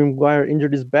Maguire. Tobey Maguire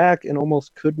injured his back and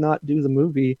almost could not do the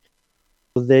movie.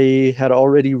 They had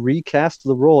already recast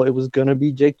the role. It was gonna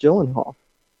be Jake Gyllenhaal.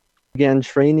 Began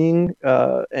training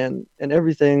and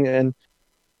everything, and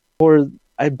for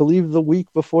I believe the week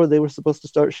before they were supposed to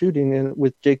start shooting, and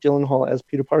with Jake Gyllenhaal as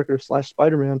Peter Parker slash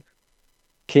Spider-Man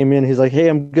came in. He's like, "Hey,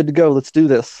 I'm good to go. Let's do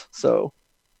this." So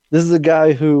this is a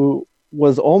guy who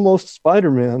was almost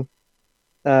Spider-Man,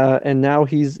 and now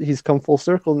he's come full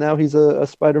circle. Now he's a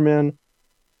Spider-Man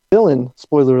villain.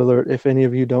 Spoiler alert! If any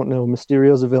of you don't know,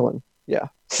 Mysterio's a villain. Yeah.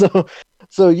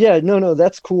 So yeah, no,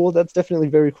 that's cool. That's definitely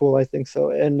very cool. I think so.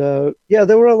 And yeah,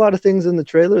 there were a lot of things in the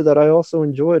trailer that I also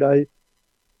enjoyed. I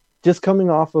just coming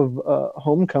off of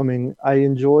Homecoming,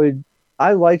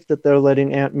 I liked that they're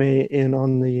letting Aunt May in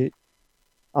on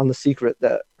the secret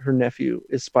that her nephew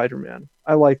is Spider-Man.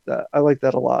 I like that. I like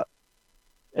that a lot.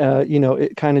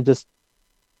 It kind of just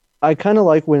I kind of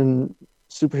like when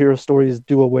superhero stories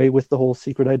do away with the whole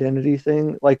secret identity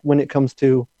thing. Like when it comes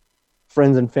to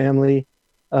friends and family,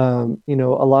 a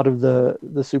lot of the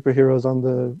superheroes on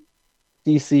the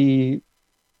DC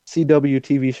CW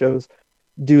TV shows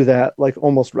do that like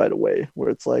almost right away, where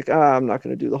it's like, I'm not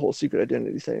going to do the whole secret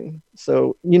identity thing.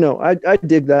 So I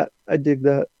dig that. I dig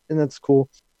that, and that's cool.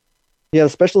 Yeah, the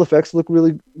special effects look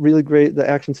really, really great. The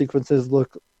action sequences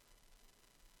look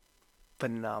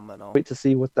Phenomenal. great to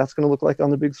see what that's going to look like on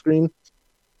the big screen.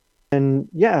 And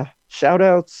yeah, shout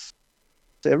outs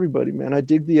to everybody, man. I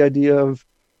dig the idea of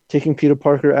taking Peter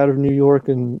Parker out of New York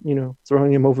and,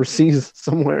 throwing him overseas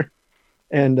somewhere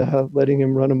and letting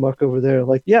him run amok over there.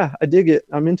 Like, yeah, I dig it.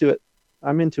 I'm into it.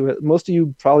 I'm into it. Most of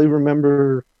you probably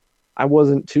remember I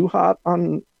wasn't too hot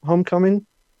on Homecoming,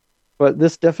 but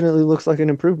this definitely looks like an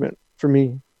improvement for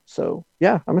me. So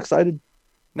yeah, I'm excited.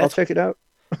 I'll check it out.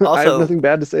 I have Also, nothing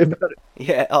bad to say about it.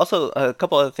 yeah, also a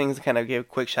couple other things to kind of give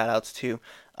quick shout outs to.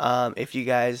 If you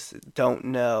guys don't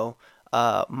know,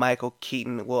 Michael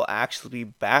Keaton will actually be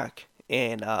back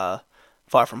in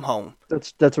Far From Home.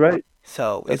 That's right.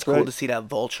 So it's That's cool right. to see that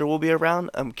Vulture will be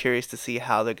around. I'm curious to see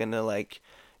how they're gonna like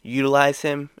utilize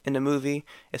him in the movie,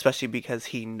 especially because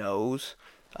he knows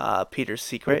Peter's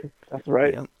secret. That's You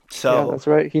right. know, Yeah, so that's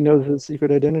right. He knows his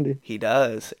secret identity. he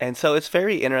does, and so it's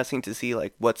very interesting to see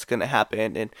like what's gonna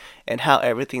happen and how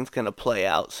everything's gonna play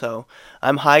out. So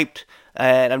I'm hyped,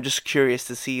 and I'm just curious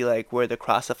to see like where the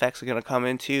cross effects are gonna come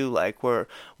into, like where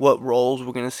what roles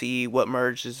we're gonna see, what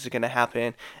merges is gonna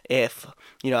happen. If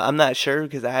I'm not sure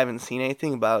because I haven't seen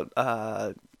anything about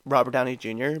Robert Downey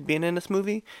Jr. being in this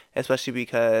movie, especially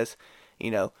because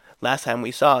last time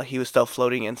we saw he was still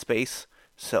floating in space.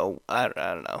 So I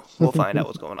don't know. We'll find out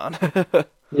what's going on.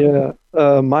 Yeah.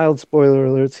 Mild spoiler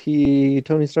alerts.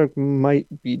 Tony Stark might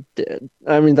be dead.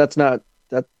 I mean, that's not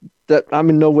that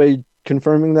I'm in no way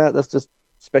confirming that. That's just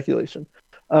speculation.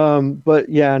 But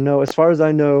yeah, no. As far as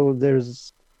I know,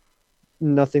 there's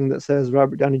nothing that says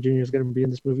Robert Downey Jr. is going to be in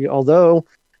this movie. Although,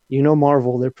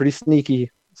 Marvel, they're pretty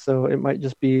sneaky, so it might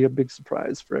just be a big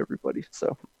surprise for everybody.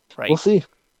 So we'll Right. see.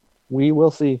 We will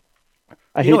see.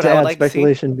 I You know hate what to I would add like to see?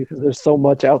 speculation because there's so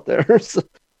much out there. So,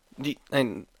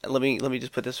 And let me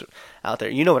just put this out there.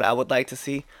 You know what I would like to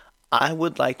see? I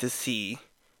would like to see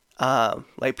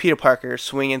like Peter Parker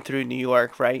swinging through New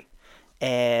York, right?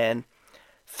 And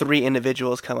three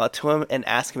individuals come up to him and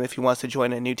ask him if he wants to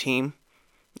join a new team.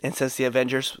 And since the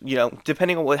Avengers,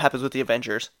 depending on what happens with the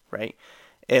Avengers, right?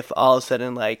 If all of a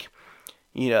sudden like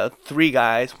three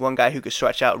guys, one guy who could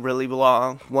stretch out really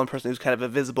long, one person who's kind of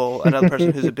invisible, another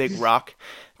person who's a big rock,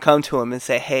 come to him and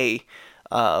say, "Hey,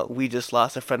 we just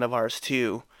lost a friend of ours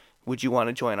too. Would you want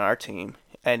to join our team?"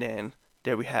 And then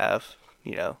there we have,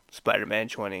 Spider-Man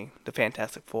joining the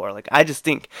Fantastic Four. Like, I just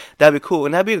think that'd be cool,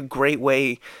 and that'd be a great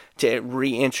way to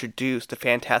reintroduce the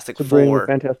Fantastic to bring the Four.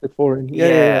 Fantastic Four in. Yeah.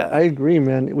 Yeah. I agree,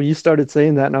 man. When you started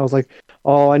saying that, and I was like,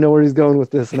 oh, I know where he's going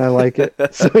with this, and I like it.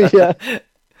 So yeah,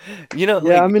 yeah, I'm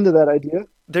Like into that idea.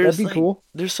 That'd there's be like cool.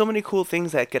 there's so many cool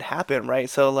things that could happen, right?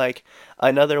 So like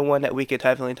another one that we could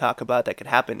definitely talk about that could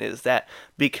happen is that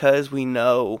because we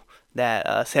know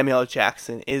that Samuel L.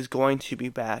 Jackson is going to be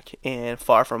back in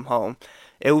Far From Home,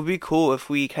 it would be cool if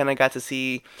we kind of got to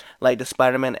see like the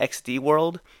Spider-Man XD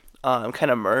world kind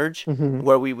of merge, Hmm.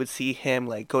 where we would see him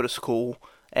like go to school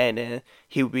and then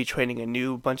he would be training a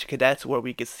new bunch of cadets where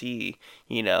we could see,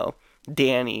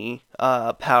 Danny,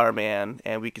 Power Man,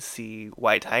 and we could see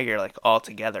White Tiger like all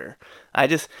together.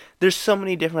 There's so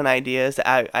many different ideas that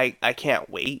I can't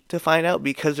wait to find out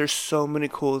because there's so many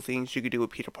cool things you could do with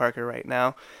Peter Parker right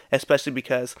now, especially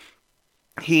because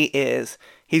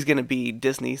he's gonna be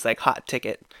Disney's like hot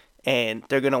ticket, and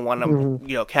they're gonna want to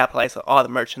Hmm. capitalize on all the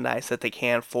merchandise that they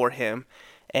can for him,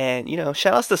 and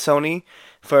shout outs to Sony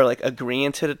for like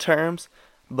agreeing to the terms,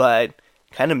 but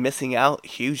kind of missing out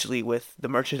hugely with the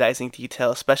merchandising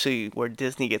detail, especially where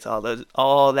Disney gets all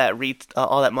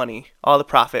that money, all the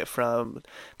profit from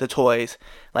the toys.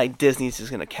 Like Disney's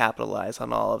just gonna capitalize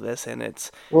on all of this, and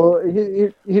it's Well,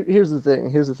 here's the thing.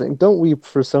 Here's the thing. Don't weep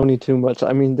for Sony too much.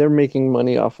 I mean, they're making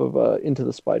money off of Into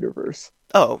the Spider-Verse.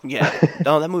 oh yeah,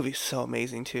 oh that movie's so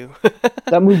amazing too.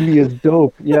 That movie is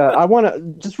dope. Yeah, I want to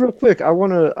just real quick. I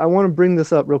want to bring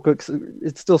this up real quick. 'Cause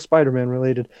it's still Spider-Man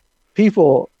related.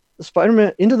 People,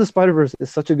 Spider-Man Into the Spider-Verse is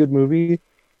such a good movie,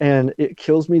 and it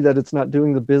kills me that it's not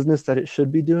doing the business that it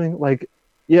should be doing. Like,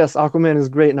 yes, Aquaman is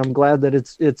great, and I'm glad that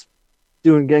it's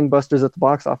doing gangbusters at the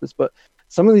box office. But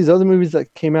some of these other movies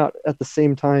that came out at the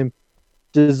same time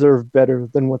deserve better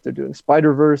than what they're doing.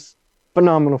 Spider-Verse,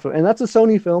 phenomenal film, and that's a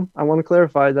Sony film. I want to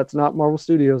clarify that's not Marvel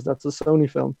Studios. That's a Sony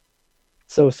film.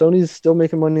 So Sony's still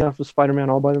making money off of Spider-Man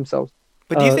all by themselves.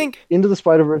 But do you think? Into the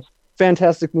Spider-Verse,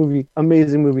 fantastic movie,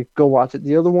 amazing movie. Go watch it.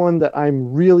 The other one that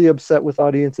I'm really upset with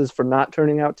audiences for not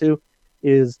turning out to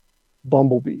is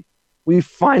Bumblebee. We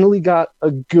finally got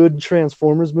a good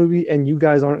Transformers movie, and you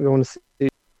guys aren't going to see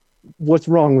it. What's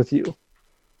wrong with you?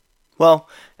 Well,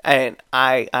 and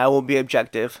I will be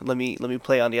objective. Let me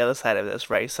play on the other side of this,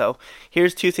 right? So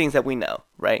here's two things that we know,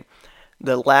 right?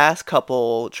 The last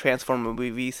couple Transformer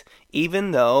movies,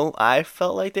 even though I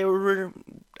felt like they were,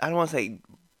 I don't want to say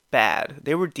bad,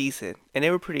 they were decent and they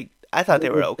were pretty. I thought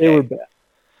they were okay. They were bad.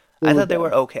 I thought they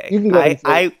were okay. You can go ahead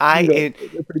and say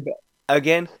they're pretty bad.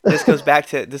 Again, this goes back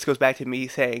to me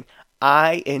saying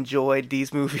I enjoyed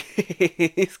these movies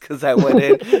because I went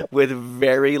in with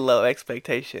very low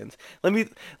expectations. Let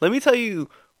me tell you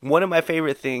one of my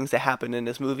favorite things that happened in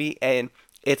this movie, and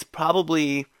it's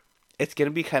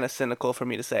gonna be kind of cynical for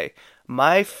me to say.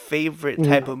 My favorite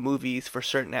type of movies for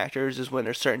certain actors is when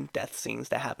there's certain death scenes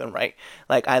that happen, right?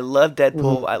 Like I love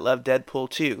Deadpool, I love Deadpool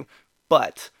 2,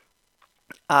 but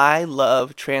I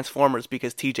love Transformers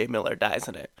because T.J. Miller dies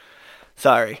in it.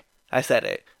 Sorry, I said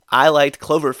it. I liked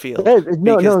Cloverfield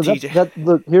because TJ.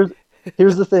 Look,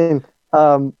 here's the thing.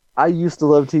 I used to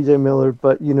love T.J. Miller,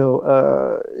 but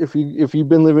if you've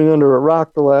been living under a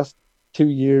rock the last 2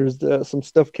 years, some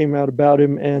stuff came out about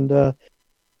him, and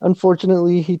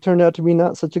unfortunately, he turned out to be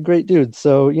not such a great dude.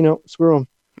 So screw him,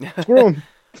 screw him.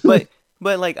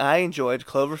 But like I enjoyed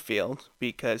Cloverfield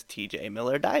because T.J.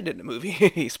 Miller died in the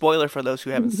movie. Spoiler for those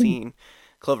who haven't seen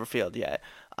Cloverfield yet.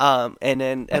 And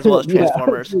then as well as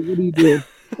Transformers. What are you doing?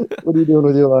 What are you doing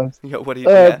with your lives? What do you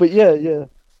do? But yeah.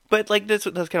 But like that's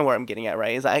kind of where I'm getting at,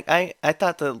 right? Is I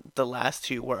thought the last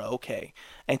two were okay,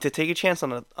 and to take a chance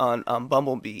on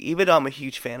Bumblebee, even though I'm a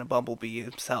huge fan of Bumblebee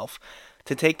himself,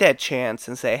 to take that chance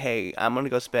and say, hey, I'm gonna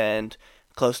go spend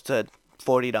close to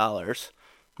 $40,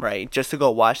 right, just to go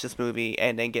watch this movie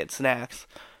and then get snacks.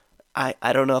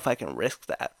 I don't know if I can risk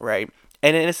that, right?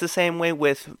 And it's the same way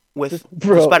with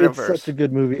Bro, Spider-Verse. It's such a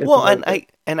good movie. Well,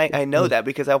 I know that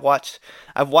because I've watched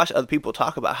other people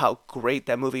talk about how great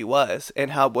that movie was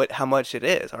and how much it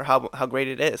is or how great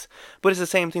it is. But it's the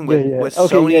same thing with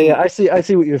okay, Sony. Yeah. I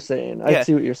see what you're saying. I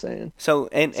see what you're saying. So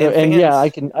fans, yeah, I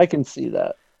can see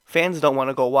that. Fans don't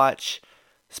want to go watch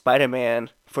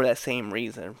Spider-Man for that same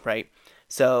reason, right?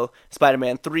 So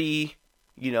Spider-Man 3,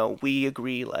 we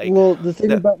agree. Like, well, the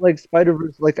thing about like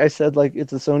Spider-Verse, like I said, like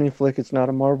it's a Sony flick. It's not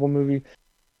a Marvel movie.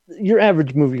 Your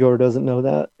average moviegoer doesn't know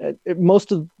that.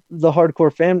 Most of the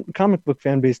hardcore comic book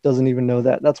fan base doesn't even know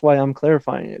that. That's why I'm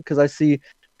clarifying it, because I see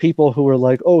people who are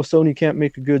like, "Oh, Sony can't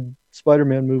make a good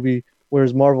Spider-Man movie,"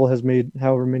 whereas Marvel has made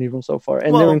however many of them so far,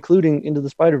 and they're including Into the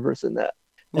Spider-Verse in that.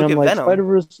 And I'm like, Venom.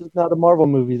 Spider-Verse is not a Marvel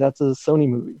movie. That's a Sony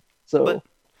movie. So,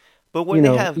 but when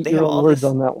they have all words this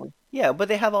on that one. Yeah, but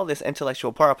they have all this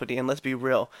intellectual property, and let's be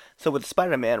real. So with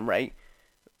Spider-Man, right?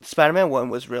 Spider-Man 1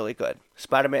 was really good.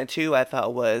 Spider-Man 2, I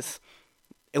thought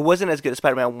it wasn't as good as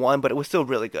Spider-Man 1, but it was still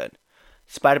really good.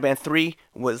 Spider-Man 3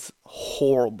 was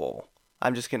horrible.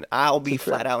 I'll be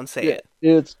flat out and say it.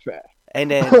 It's trash.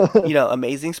 And then,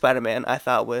 Amazing Spider-Man, I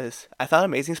thought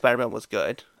Amazing Spider-Man was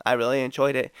good. I really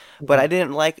enjoyed it, but I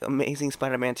didn't like Amazing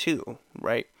Spider-Man 2,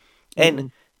 right?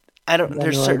 And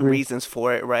there's certain reasons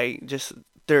for it, right? Just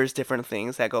there's different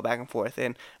things that go back and forth,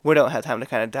 and we don't have time to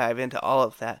kind of dive into all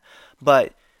of that.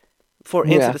 But for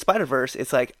Into the Spider-Verse,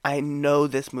 it's like, I know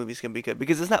this movie's gonna be good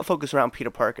because it's not focused around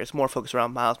Peter Parker. It's more focused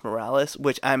around Miles Morales,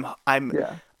 which I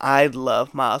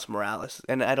love Miles Morales,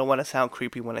 and I don't want to sound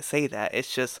creepy when I say that.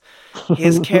 It's just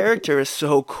his character is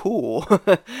so cool.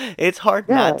 It's hard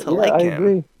not to like him.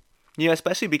 Agree.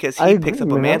 Especially because he picks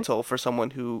up a mantle for someone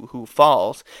who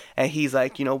falls, and he's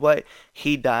like, you know what?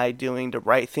 He died doing the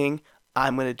right thing.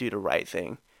 I'm gonna do the right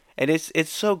thing, and it's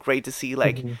so great to see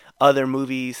like other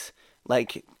movies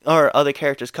like, or other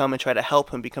characters come and try to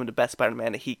help him become the best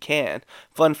Spider-Man that he can.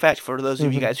 Fun fact for those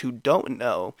of you Hmm. guys who don't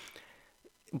know,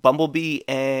 Bumblebee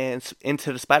and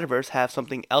Into the Spider-Verse have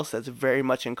something else that's very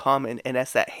much in common, and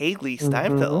that's that Haley Hmm.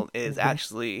 Steinfeld is Hmm.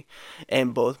 actually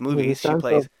in both Haley movies. She plays,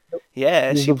 Steinfeld. Yep.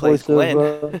 yeah, She's she the plays voice of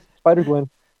Gwen. Spider Gwen.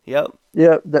 Yep.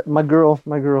 Yeah, that my girl,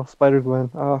 Spider Gwen.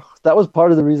 That was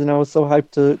part of the reason I was so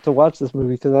hyped to watch this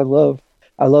movie because I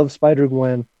love Spider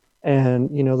Gwen, and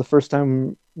the first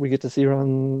time we get to see her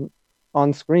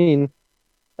on screen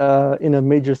in a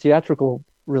major theatrical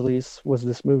release was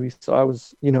this movie. So I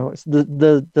was, it's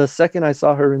the second I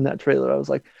saw her in that trailer, I was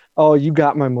like, oh, you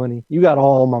got my money, you got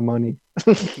all my money.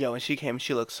 Yo, when she came,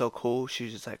 she looked so cool. She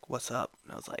was just like, "What's up?"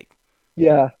 And I was like,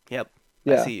 Yeah, "Yep,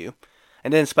 I yeah, see you."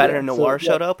 And then Spider yeah. So Noir yeah.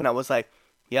 showed up, and I was like,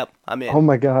 "Yep, I'm Oh in."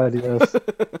 my God, yes.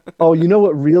 Oh, you know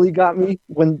what really got me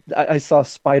when I saw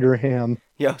Spider Ham?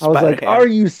 Yo, I was Spider like, Ham. "Are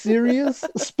you serious?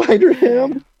 Spider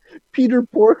Ham, Peter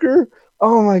Porker?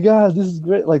 Oh my God, this is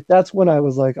great!" Like that's when I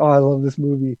was like, "Oh, I love this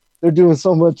movie. They're doing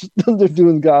so much. They're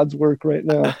doing God's work right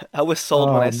now." I was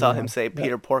sold when I Oh saw him man, say yeah,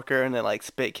 Peter Porker, and then like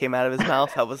spit came out of his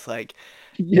mouth. I was like,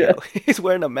 "Yo, yeah, he's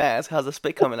wearing a mask. How's the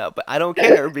spit coming out?" But I don't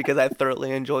care because I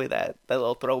thoroughly enjoy that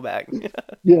little throwback.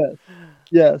 yes,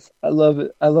 yes. I love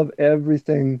it. I love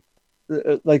everything,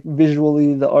 like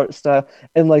visually, the art style,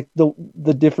 and like the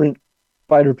different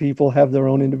fighter people have their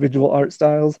own individual art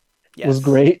styles. Was Yes,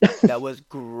 great. that was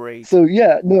great. So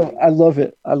yeah, no, I love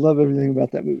it. I love everything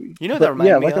about that movie. You know what that But yeah,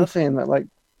 reminded me like I'm of? saying that like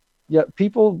yeah,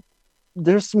 people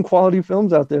there's some quality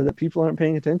films out there that people aren't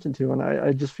paying attention to, and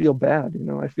I just feel bad,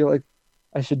 I feel like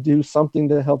I should do something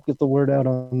to help get the word out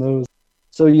on those.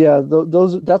 So yeah,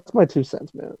 those that's my 2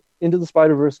 cents, man. Into the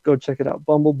Spider-Verse, go check it out.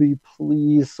 Bumblebee,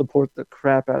 please support the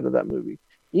crap out of that movie.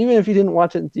 Even if you didn't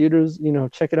watch it in theaters,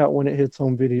 check it out when it hits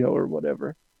home video or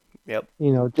whatever. Yep,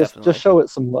 Just definitely. show it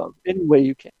some love any way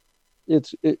you can.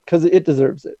 It because it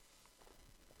deserves it.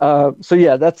 So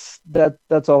yeah, that's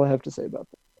all I have to say about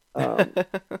that.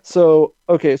 So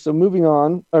okay, so moving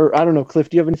on, or I don't know, Cliff,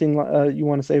 do you have anything you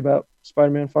want to say about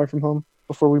Spider-Man: Far From Home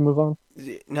before we move on?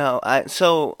 No,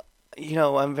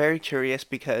 I'm very curious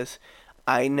because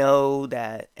I know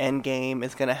that Endgame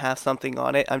is gonna have something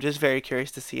on it. I'm just very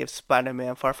curious to see if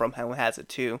Spider-Man Far From Home has it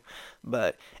too.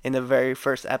 But in the very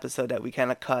first episode that we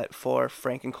kind of cut for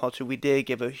Frank and Culture, we did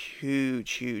give a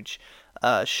huge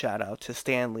shout out to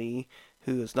Stan Lee,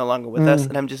 who is no longer with us, Mm,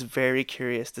 and I'm just very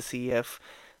curious to see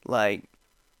like,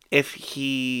 if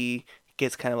he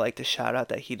gets kind of like the shout out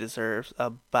that he deserves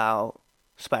about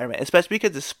Spider-Man, especially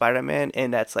because it's Spider-Man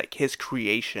and that's like his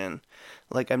creation.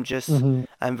 Like hmm.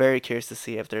 I'm very curious to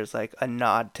see if there's like a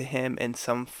nod to him in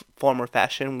some form or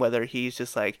fashion, whether he's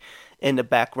just like in the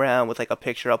background with like a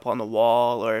picture up on the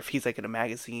wall, or if he's like in a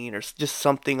magazine or just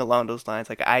something along those lines.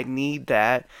 Like I need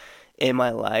that in my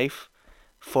life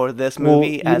for this Well,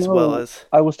 movie as well as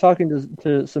I was talking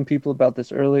to some people about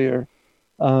this earlier.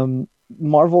 Um,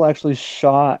 Marvel actually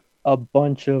shot a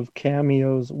bunch of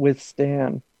cameos with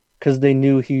Stan because they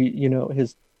knew he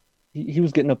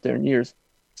was getting up there in years.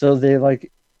 So they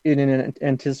like in an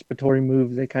anticipatory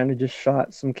move, they kind of just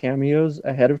shot some cameos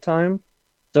ahead of time.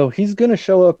 So he's gonna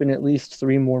show up in at least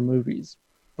three more movies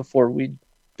before we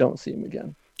don't see him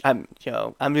again. I'm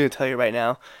gonna tell you right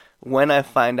now, when I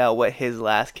find out what his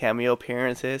last cameo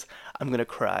appearance is, I'm gonna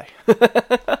cry.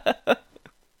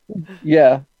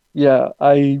 Yeah, yeah,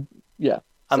 yeah,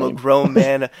 I'm a same. grown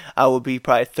man. I will be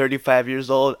probably 35 years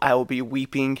old. I will be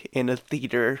weeping in a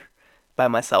theater by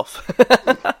myself.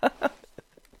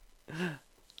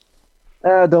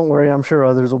 Don't worry, I'm sure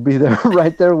others will be there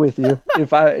right there with you.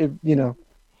 If I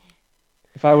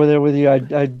were there with you,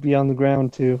 I'd be on the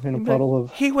ground too in a puddle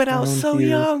of He went my out own so tears.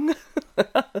 young.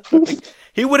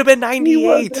 He would have been He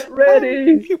wasn't 98.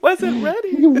 ready. He wasn't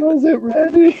ready. He wasn't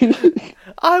ready.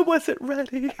 I wasn't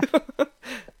ready.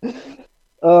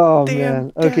 Oh Damn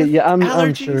man. Okay, death yeah, I'm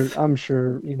sure. allergies. I'm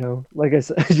sure, like I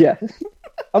said, yeah.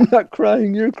 I'm not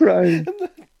crying, you're crying.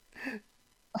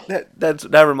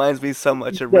 That reminds me so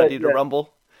much of Yeah, Ready to yeah.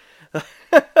 Rumble.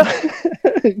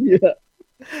 Yeah.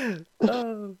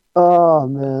 Oh, Oh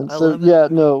man. I So love that yeah,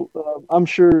 movie. no, I'm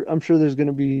sure there's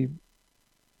gonna be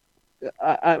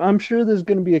I'm sure there's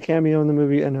gonna be a cameo in the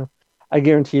movie, and I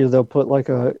guarantee you they'll put like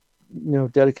a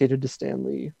dedicated to Stan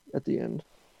Lee at the end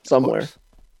Of somewhere. course,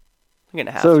 I'm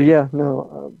gonna have So to. yeah,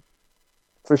 no,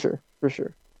 for sure, for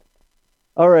sure.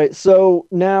 All right, so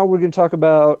now we're gonna talk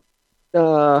about.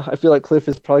 I feel like Cliff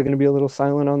is probably going to be a little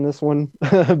silent on this one,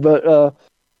 but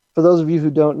for those of you who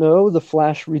don't know, The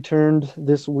Flash returned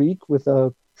this week with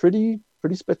a pretty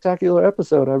spectacular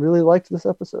episode. I really liked this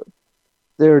episode.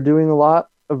 They're doing a lot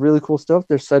of really cool stuff.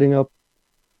 They're setting up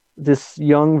this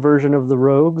young version of the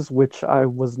Rogues, which I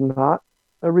was not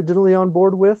originally on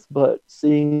board with, but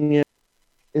seeing it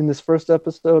in this first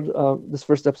episode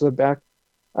back,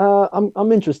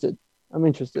 I'm interested. I'm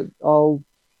interested. I'll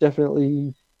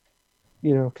definitely,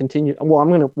 continue. Well,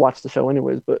 I'm gonna watch the show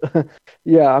anyways, but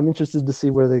yeah, I'm interested to see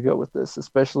where they go with this,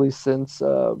 especially since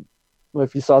well,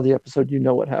 if you saw the episode, you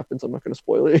know what happens. I'm not gonna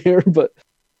spoil it here, but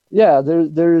yeah,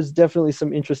 there's definitely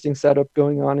some interesting setup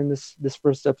going on in this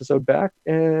first episode back,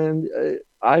 and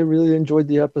I really enjoyed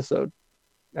the episode.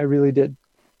 I really did.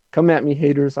 Come at me,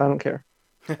 haters. I don't care.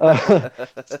 Uh,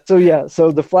 so yeah,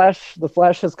 so the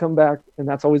Flash has come back, and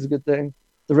that's always a good thing.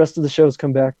 The rest of the shows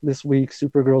come back this week.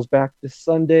 Supergirl's back this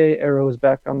Sunday. Arrow is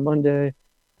back on Monday. I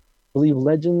believe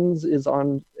Legends is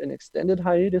on an extended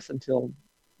hiatus until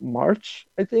March,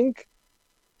 I think.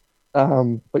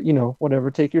 But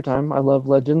whatever, take your time. I love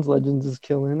Legends. Legends is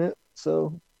killing it.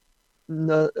 So,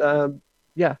 no,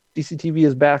 yeah, DCTV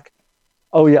is back.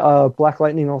 Oh yeah, Black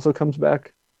Lightning also comes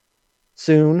back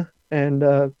soon, and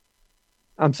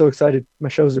I'm so excited. My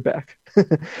shows are back.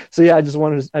 So yeah, I just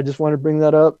want to bring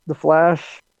that up. The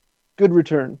Flash, good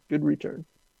return, good return.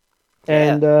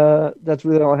 Yeah. And that's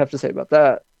really all I have to say about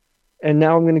that. And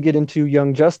now I'm going to get into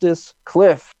Young Justice.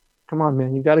 Cliff, come on,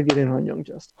 man, you got to get in on Young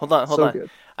Justice. Hold So on. good.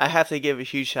 I have to give a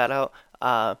huge shout out.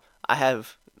 I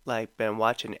have like been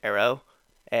watching Arrow,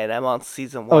 and I'm on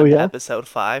season Oh one, yeah. episode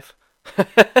 5.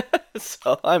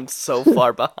 So I'm so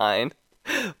far behind.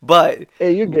 But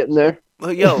Hey, you're getting there.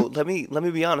 well, yo, let me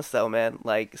be honest though, man.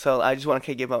 Like, so I just want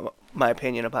to give my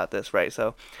opinion about this, right?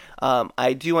 So,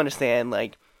 I do understand,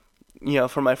 like,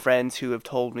 for my friends who have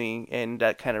told me, and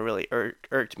that kind of really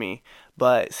irked me.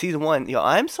 But season one,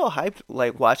 I'm so hyped,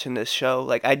 like watching this show.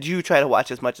 Like, I do try to watch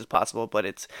as much as possible, but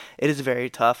it is very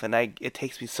tough, and it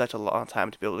takes me such a long time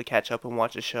to be able to catch up and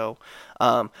watch a show.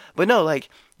 But no, like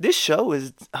this show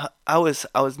is, I was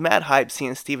mad hyped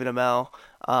seeing Stephen Amell,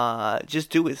 just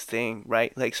do his thing,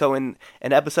 right? Like, so in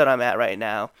an episode I'm at right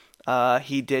now,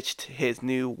 he ditched his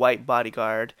new white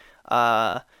bodyguard,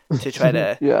 to try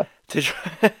to Yeah. to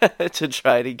try, to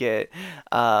try to get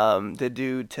the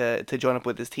dude to join up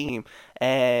with his team,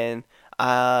 and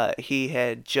he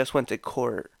had just went to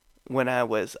court when I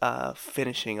was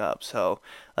finishing up. So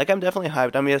like I'm definitely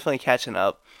hyped. I'm definitely catching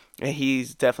up. And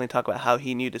he's definitely talking about how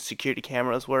he knew the security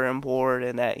cameras were on board,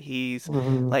 and that he's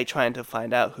Mhm. like trying to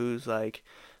find out who's like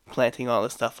planting all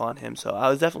this stuff on him. So I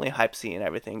was definitely hyped seeing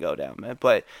everything go down, man.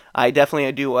 But I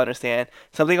definitely do understand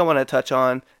something I want to touch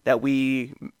on that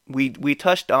we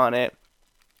touched on it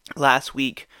last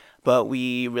week, but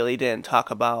we really didn't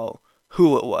talk about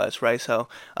who it was, right? So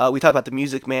we talked about the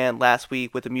Music Man last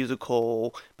week with the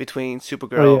musical between Oh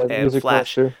Supergirl yeah, the and music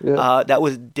Flash. master. Yeah. That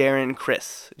was Darren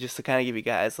Chris. Just to kind of give you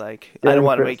guys like, I don't Darren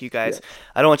want to Chris. make you Yeah. guys,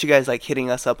 I don't want you guys like hitting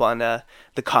us up on the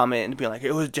comment and being like,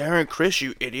 it was Darren Chris,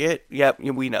 you idiot. Yep,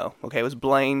 we know. Okay, it was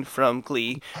Blaine from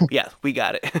Glee. Yeah, we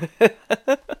got it.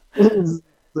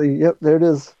 So, yep, there it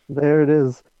is. There it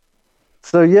is.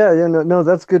 So yeah, no, no,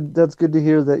 that's good. That's good to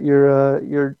hear that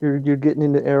you're getting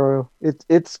into Arrow.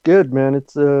 It's good, man.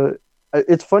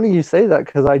 It's funny you say that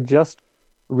because I just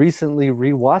recently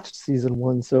rewatched season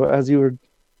one. So as you were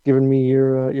giving me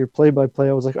your play by play,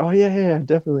 I was like, oh yeah, yeah, yeah,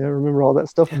 definitely. I remember all that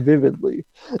stuff vividly.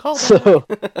 Call So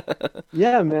back.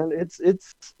 yeah, man, it's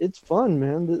fun,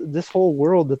 man. This whole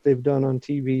world that they've done on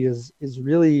TV is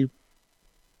really,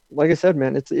 like I said,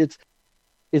 man.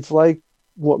 It's like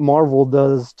what Marvel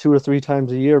does 2 or 3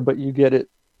 times a year, but you get it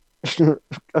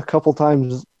a couple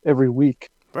times every week.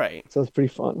 Right. So it's pretty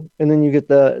fun. And then you get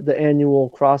the annual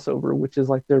crossover, which is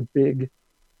like their big.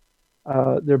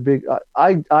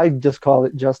 I just call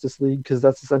it Justice League because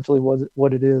that's essentially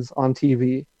what it is on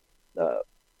TV, uh,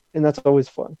 and that's always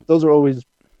fun. Those are always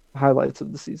highlights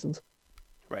of the seasons.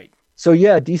 Right. So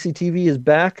yeah, DC TV is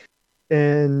back,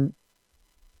 and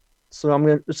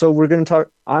we're gonna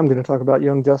talk. I'm gonna talk about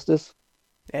Young Justice.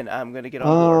 And I'm gonna get on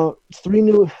board. Three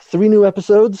new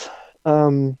episodes.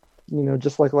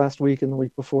 Just like last week and the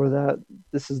week before that.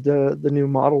 This is the new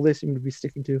model they seem to be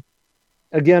sticking to.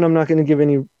 Again, I'm not going to give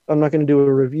any. I'm not going to do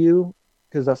a review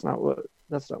because that's not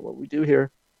what we do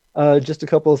here. Just a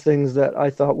couple of things that I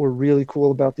thought were really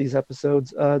cool about these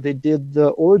episodes. They did the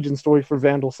origin story for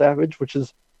Vandal Savage, which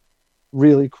is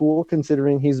really cool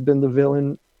considering he's been the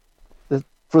villain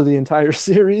for the entire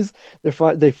series.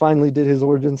 They finally did his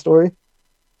origin story,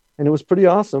 and it was pretty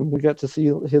awesome. We got to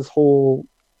see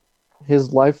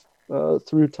his life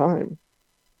through time,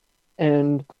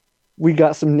 and we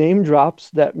got some name drops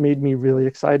that made me really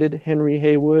excited. Henry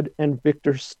Haywood and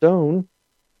Victor Stone.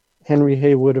 Henry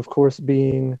Haywood, of course,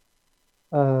 being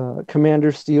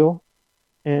Commander Steel,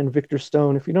 and Victor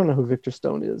Stone. If you don't know who Victor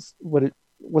Stone is,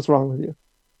 what's wrong with you?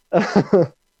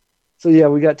 So yeah,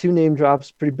 we got two name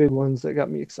drops, pretty big ones that got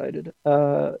me excited.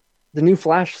 The new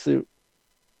Flash suit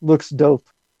looks dope.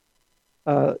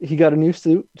 He got a new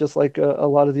suit, just like a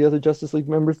lot of the other Justice League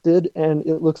members did, and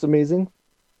it looks amazing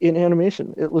in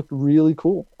animation. It looked really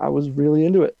cool. I was really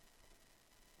into it.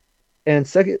 And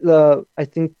second, I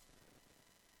think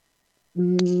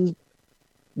mm,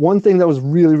 one thing that was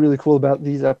really, really cool about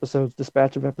these episodes,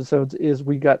 dispatch of episodes, is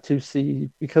we got to see,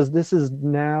 because this is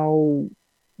now,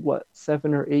 what,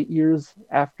 7 or 8 years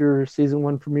after season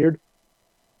one premiered,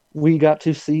 we got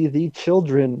to see the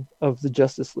children of the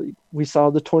Justice League. We saw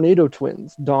the Tornado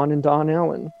Twins, Dawn and Don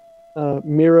Allen.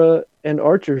 Mira and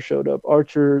Archer showed up.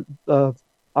 Archer,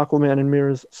 Aquaman and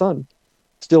Mira's son.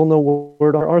 Still no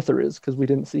word on Arthur is because we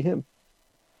didn't see him.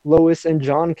 Lois and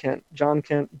John Kent. John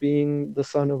Kent being the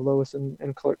son of Lois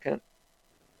and Clark Kent.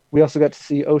 We also got to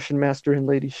see Ocean Master and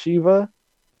Lady Shiva.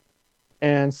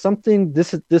 And something,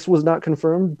 this was not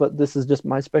confirmed, but this is just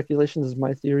my speculation, this is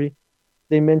my theory.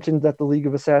 They mentioned that the League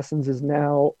of Assassins is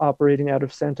now operating out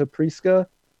of Santa Prisca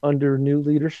under new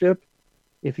leadership.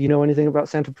 If you know anything about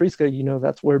Santa Prisca, you know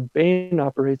that's where Bane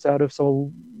operates out of.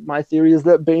 So my theory is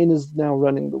that Bane is now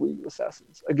running the League of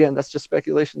Assassins. Again, that's just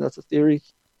speculation. That's a theory.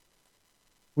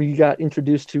 We got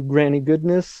introduced to Granny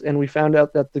Goodness, and we found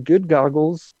out that the good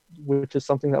goggles, which is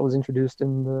something that was introduced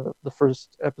in the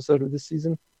first episode of this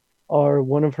season, are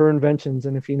one of her inventions.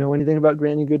 And if you know anything about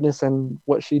Granny Goodness and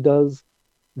what she does,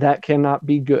 that cannot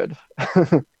be good.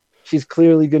 She's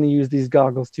clearly going to use these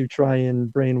goggles to try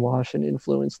and brainwash and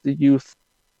influence the youth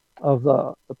of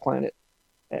the planet.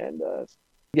 And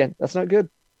again, that's not good.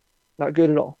 Not good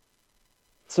at all.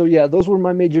 So yeah, those were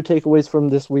my major takeaways from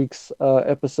this week's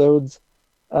episodes.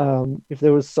 If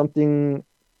there was something,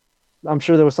 I'm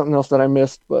sure there was something else that I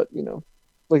missed, but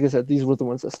like I said, these were the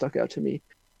ones that stuck out to me.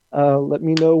 Let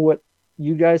me know what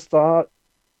you guys thought,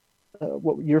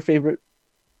 what your favorite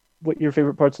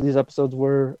parts of these episodes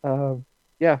were.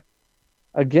 Yeah,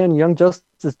 again, Young Justice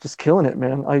is just killing it,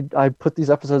 man. I put these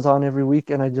episodes on every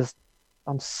week, and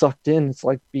I'm sucked in. It's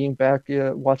like being back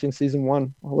watching season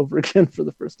one all over again for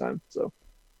the first time. So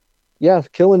yeah,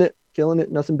 killing it.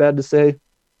 Nothing bad to say.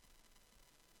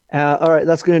 All right,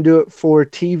 that's going to do it for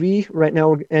TV right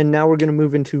now. And now we're going to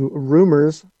move into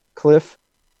rumors. Cliff,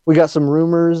 we got some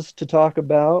rumors to talk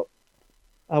about.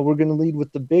 We're going to lead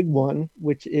with the big one,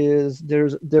 which is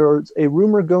there's a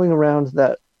rumor going around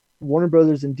that Warner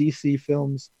Brothers and DC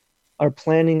Films are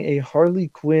planning a Harley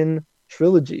Quinn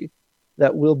trilogy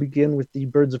that will begin with the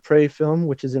Birds of Prey film,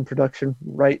 which is in production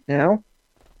right now.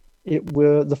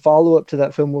 The follow-up to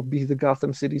that film will be the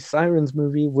Gotham City Sirens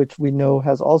movie, which we know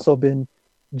has also been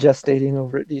gestating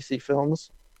over at DC Films.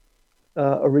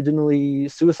 Originally,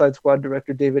 Suicide Squad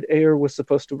director David Ayer was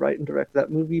supposed to write and direct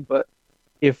that movie, but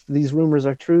if these rumors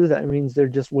are true, that means they're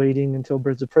just waiting until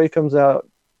Birds of Prey comes out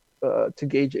to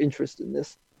gauge interest in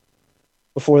this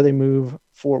before they move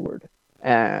forward.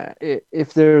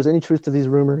 If there's any truth to these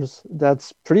rumors,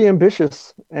 that's pretty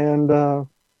ambitious, and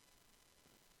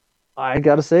I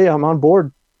gotta say, I'm on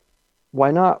board. Why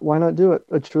not? Why not do it?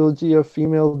 A trilogy of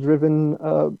female-driven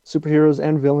superheroes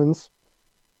and villains.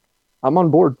 I'm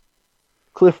on board.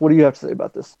 Cliff, what do you have to say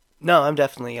about this? No, I'm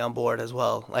definitely on board as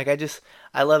well. Like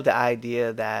I love the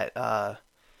idea that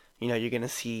you're gonna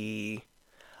see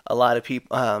a lot of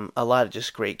people, a lot of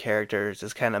just great characters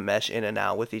just kind of mesh in and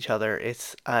out with each other.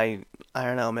 I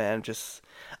don't know, man.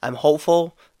 I'm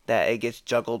hopeful that it gets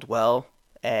juggled well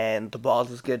and the balls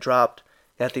just get dropped.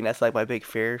 I think that's like my big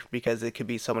fear because it could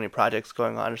be so many projects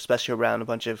going on, especially around a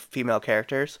bunch of female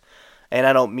characters. And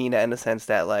I don't mean that in the sense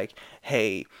that like,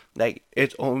 hey, like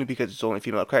it's only because it's only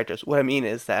female characters. What I mean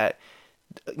is that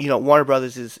Warner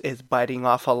Brothers is biting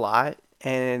off a lot,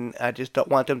 and I just don't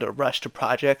want them to rush to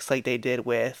projects like they did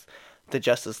with the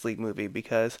Justice League movie,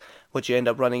 because what you end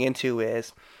up running into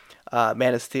is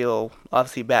Man of Steel,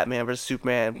 obviously Batman vs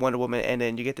Superman, Wonder Woman, and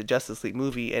then you get the Justice League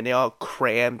movie, and they all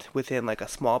crammed within like a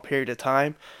small period of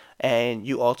time, and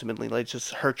you ultimately like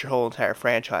just hurt your whole entire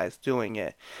franchise doing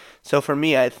it. So for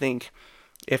me, I think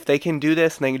if they can do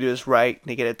this and they can do this right,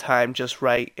 they get it timed just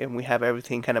right, and we have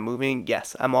everything kind of moving,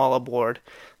 yes, I'm all aboard,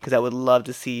 because I would love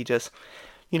to see just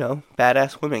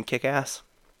badass women kick ass.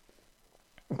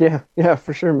 Yeah,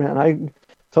 for sure, man.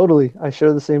 I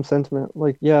share the same sentiment.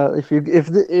 Like, yeah,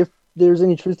 if there's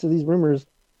any truth to these rumors,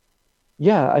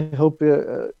 yeah, I hope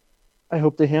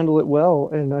they handle it well,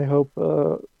 and I hope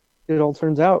it all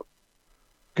turns out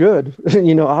good.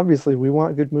 Obviously, we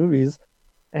want good movies,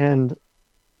 and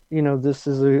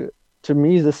to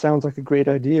me, this sounds like a great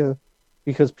idea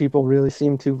because people really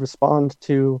seem to respond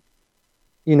to,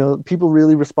 people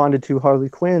really responded to Harley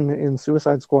Quinn in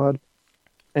Suicide Squad,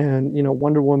 and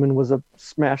Wonder Woman was a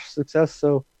smash success.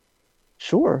 So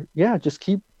sure, yeah, just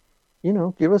keep,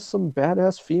 give us some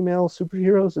badass female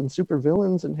superheroes and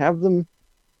supervillains and have them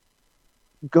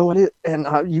go at it. And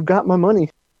you got my money.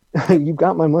 Yep. You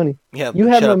got my money. Yep. You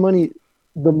had Shut my up. money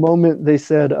the moment they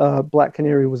said Black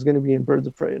Canary was going to be in Birds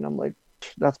of Prey, and I'm like,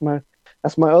 that's my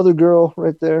other girl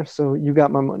right there. So you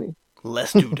got my money.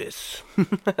 Let's do this.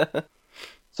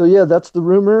 So yeah, that's the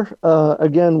rumor.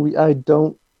 Again, I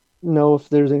don't know if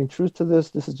there's any truth to this.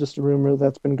 This is just a rumor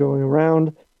that's been going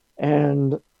around,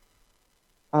 and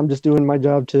I'm just doing my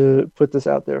job to put this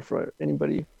out there for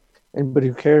anybody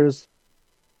who cares.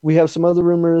 We have some other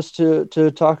rumors to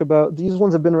talk about. These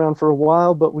ones have been around for a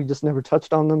while, but we just never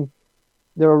touched on them.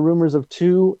 There are rumors of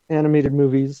two animated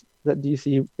movies that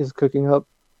DC is cooking up,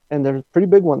 and they're pretty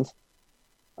big ones.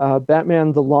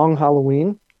 Batman: The Long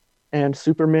Halloween and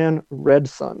Superman: Red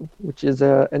Sun, which is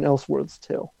an Elseworlds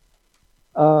tale.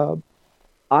 Uh,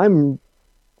 I'm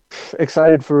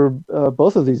excited for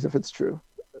both of these if it's true.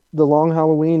 The Long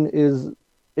Halloween is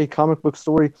a comic book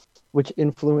story which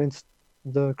influenced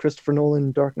the Christopher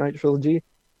Nolan Dark Knight trilogy,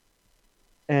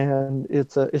 and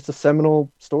it's a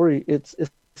seminal story. It's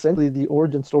essentially the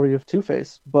origin story of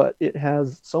Two-Face, but it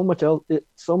has so much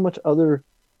other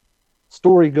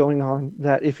story going on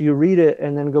that if you read it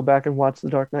and then go back and watch the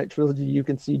Dark Knight trilogy, you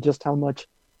can see just how much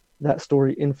that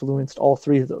story influenced all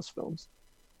three of those films.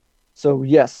 So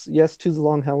yes to The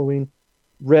Long Halloween.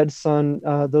 Red Sun,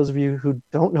 those of you who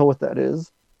don't know what that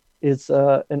is, it's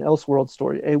an Elseworld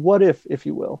story, a what if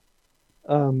you will.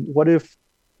 What if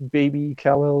baby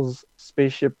Kal-El's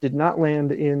spaceship did not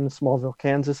land in Smallville,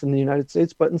 Kansas in the United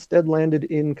States, but instead landed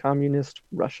in communist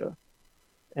Russia?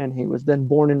 And he was then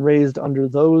born and raised under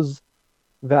those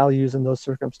values and those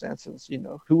circumstances.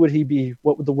 Who would he be?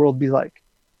 What would the world be like?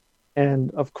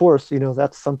 And of course,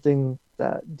 that's something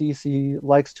that DC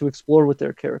likes to explore with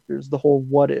their characters. The whole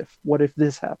what if? What if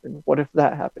this happened? What if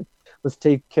that happened? Let's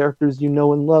take characters you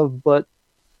know and love, but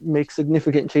make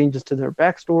significant changes to their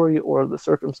backstory or the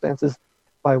circumstances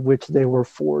by which they were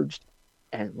forged.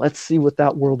 And let's see what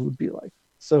that world would be like.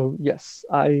 So, yes,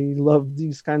 I love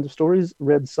these kinds of stories.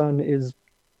 Red Sun is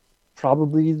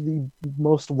probably the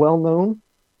most well known.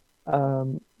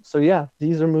 So, yeah,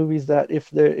 these are movies that if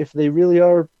they really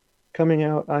are coming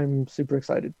out, I'm super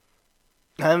excited.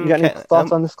 You I'm got any kind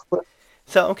thoughts on this clip?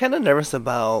 so I'm kind of nervous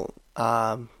about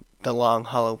the Long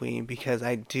Halloween because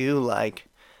I do like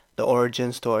the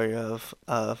origin story of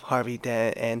Harvey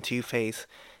Dent and Two Face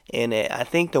in it. I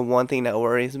think the one thing that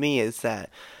worries me is that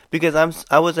because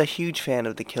I was a huge fan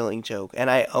of The Killing Joke and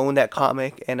I own that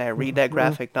comic and I read that Mm-hmm,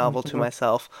 graphic novel to mm-hmm.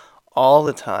 myself all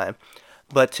the time.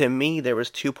 But to me, there was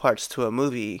two parts to a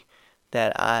movie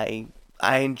that I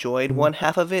enjoyed one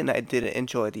half of it and I didn't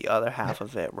enjoy the other half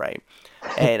of it, right?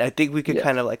 And I think we could Yes.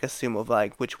 kind of like assume of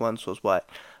like which ones was what.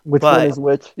 Which one But is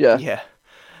which? Yeah. yeah,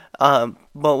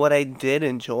 but what I did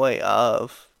enjoy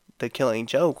of The Killing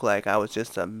Joke, like I was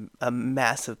just a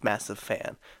massive, massive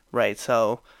fan, right?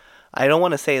 So I don't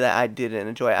want to say that I didn't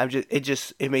enjoy it.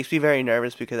 It makes me very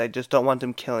nervous because I just don't want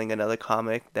them killing another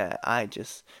comic that I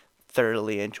just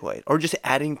thoroughly enjoyed, or just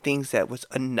adding things that was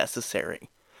unnecessary.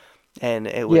 And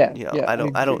it would, Yeah. Yeah. I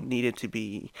I agree. don't need it to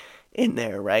be in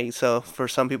there, right? So for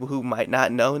some people who might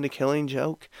not know the Killing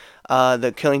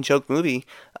Joke movie,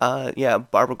 yeah,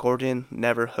 Barbara Gordon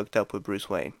never hooked up with Bruce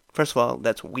Wayne. First of all,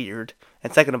 that's weird,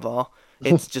 and second of all,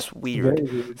 it's just weird. Very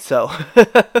weird. So,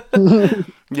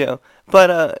 yeah,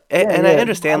 but Yeah. and I Yeah.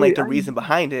 understand like the reason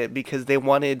behind it because they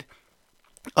wanted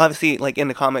obviously like in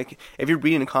the comic if you're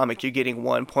reading the comic you're getting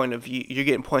one point of view you're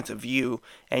getting points of view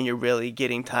and you're really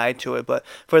getting tied to it but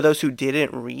for those who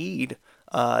didn't read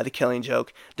the Killing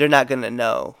Joke they're not going to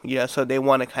know so they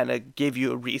want to kind of give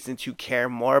you a reason to care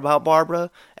more about Barbara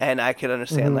and I could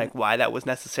understand Mhm. like why that was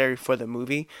necessary for the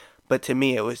movie but to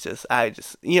me it was just I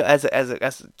just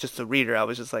as just a reader I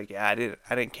was just like yeah I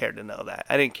didn't care to know that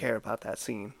I didn't care about that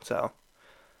scene so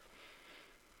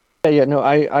Yeah, yeah, no,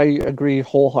 I agree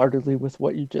wholeheartedly with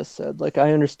what you just said. Like,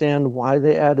 I understand why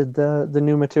they added the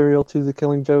new material to the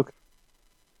Killing Joke.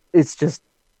 It's just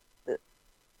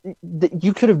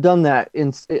you could have done that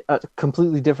in a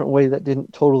completely different way that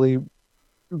didn't totally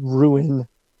ruin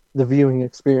the viewing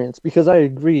experience. Because I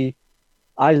agree,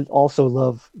 I also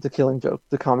love the Killing Joke,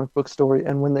 the comic book story,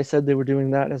 and when they said they were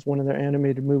doing that as one of their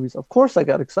animated movies, of course I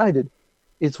got excited.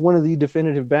 It's one of the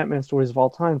definitive Batman stories of all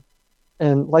time.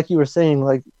 And like you were saying,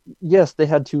 like, yes, they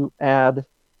had to add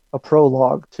a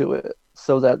prologue to it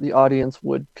so that the audience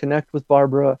would connect with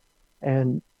Barbara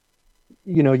and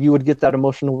you would get that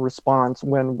emotional response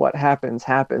when what happens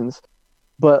happens.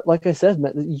 But like I said,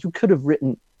 man, you could have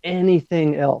written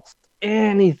anything else.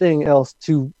 anything else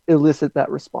to elicit that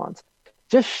response.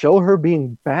 Just show her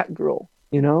being Batgirl,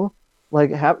 you know?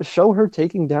 Like show her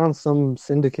taking down some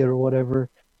syndicate or whatever.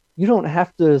 You don't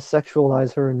have to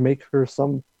sexualize her and make her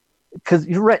some, because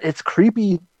you're right, it's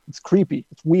creepy. It's creepy.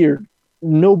 It's weird.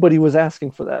 Nobody was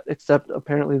asking for that except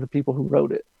apparently the people who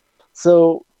wrote it.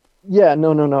 So yeah,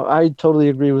 no. I totally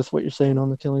agree with what you're saying on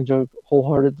the Killing Joke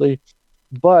wholeheartedly.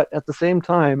 But at the same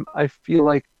time, I feel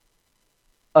like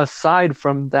aside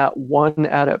from that one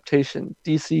adaptation,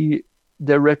 DC,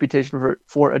 their reputation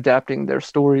for adapting their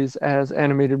stories as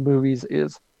animated movies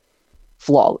is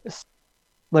flawless.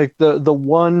 Like the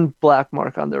one black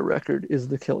mark on their record is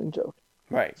the Killing Joke.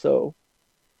 Right. So,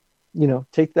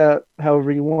 take that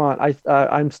however you want.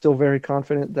 I'm still very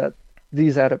confident that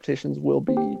these adaptations will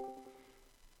be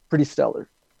pretty stellar.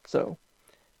 So,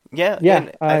 Yeah, yeah,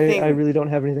 and I I think really don't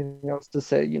have anything else to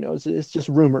say. It's just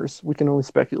rumors. We can only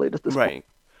speculate at this point. right.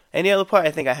 And the other part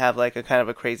I think I have like a kind of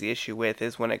a crazy issue with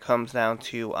is when it comes down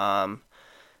to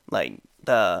like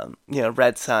the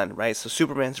Red Sun, right? So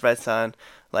Superman's Red Sun,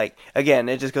 like again,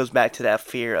 it just goes back to that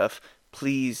fear of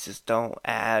please just don't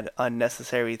add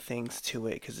unnecessary things to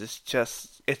it because it's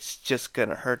just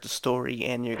gonna hurt the story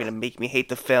and you're gonna make me hate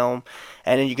the film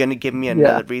and then you're gonna give me Yeah,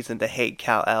 another reason to hate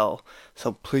Kal-El.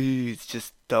 So please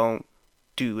just don't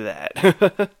do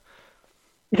that.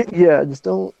 yeah. Just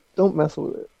don't mess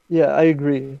with it. Yeah, I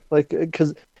agree. Like,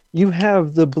 because you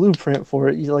have the blueprint for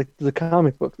it. You like the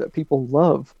comic book that people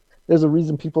love. There's a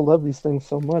reason people love these things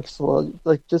so much. So,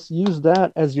 like, just use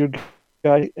that as your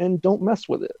guide and don't mess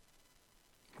with it.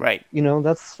 Right.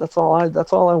 That's all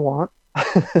I want.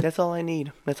 That's all I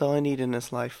need. That's all I need in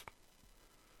this life.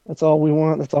 That's all we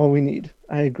want. That's all we need.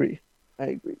 I agree. I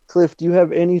agree. Cliff, do you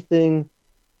have anything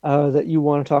that you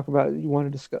want to talk about, that you want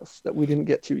to discuss that we didn't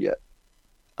get to yet?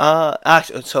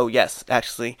 Actually, so yes,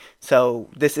 actually, so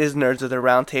this is Nerds of the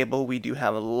Round Table. We do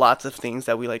have lots of things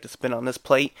that we like to spin on this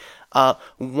plate.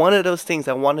 One of those things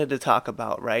I wanted to talk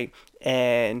about, right?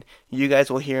 And you guys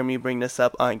will hear me bring this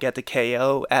up on Get the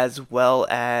KO as well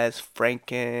as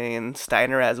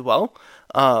Frankensteiner as well.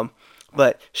 Um,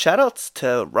 but shout outs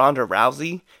to Ronda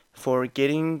Rousey for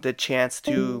getting the chance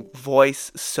to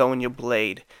voice Sonya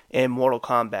Blade in Mortal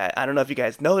Kombat. I don't know if you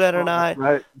guys know that or Oh, that's not,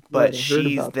 right. Right. but I heard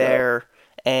she's about that. there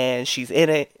and she's in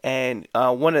it. And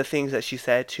one of the things that she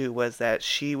said too was that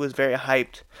she was very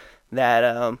hyped that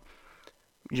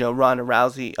Ronda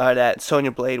Rousey or that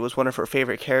Sonya Blade was one of her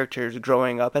favorite characters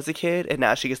growing up as a kid, and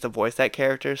now she gets to voice that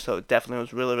character. So it definitely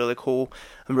was really really cool.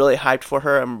 I'm really hyped for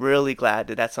her. I'm really glad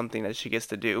that that's something that she gets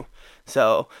to do.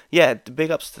 So yeah,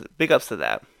 big ups to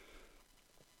that.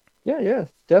 Yeah, yeah,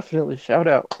 definitely. Shout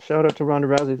out to Ronda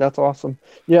Rousey. That's awesome.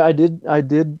 Yeah, I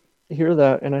did hear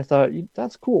that, and I thought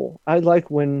that's cool. I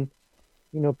like when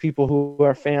people who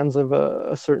are fans of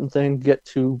a certain thing get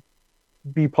to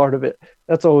be part of it.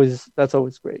 That's always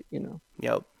great.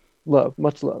 Yep. Love,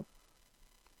 much love.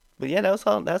 But yeah,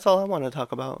 that's all I want to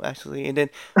talk about actually. And then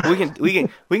we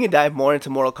can dive more into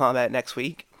Mortal Kombat next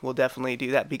week. We'll definitely do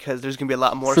that because there's gonna be a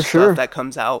lot more For stuff sure. that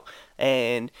comes out,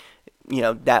 and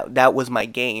that was my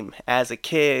game as a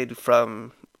kid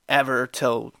from ever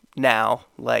till now.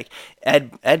 Like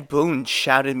Ed Boon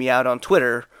shouted me out on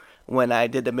Twitter when I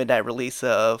did the midnight release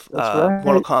of That's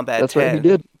Mortal right. Kombat That's right. He 10.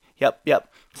 did.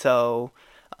 Yep. So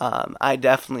I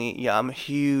definitely, I'm a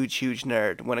huge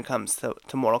nerd when it comes to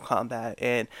Mortal Kombat.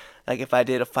 And like if I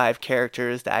did a 5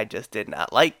 characters that I just did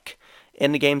not like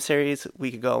in the game series,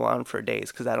 we could go on for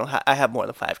days because I have more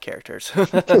than 5 characters.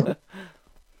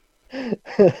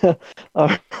 All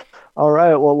all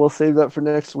right. Well, we'll save that for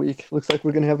next week. Looks like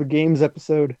we're gonna have a games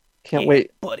episode. Can't Yeah,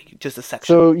 wait. buddy, just a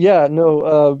section. So yeah,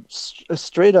 no,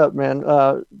 straight up, man.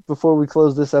 Before we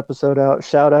close this episode out,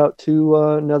 shout out to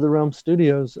NetherRealm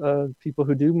Studios, people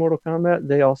who do Mortal Kombat.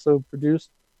 They also produce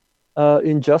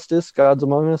Injustice, Gods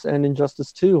Among Us, and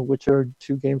Injustice 2, which are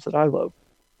two games that I love.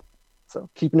 So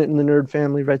keeping it in the nerd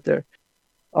family right there.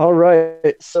 All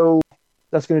right, so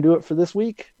that's going to do it for this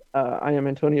week. I am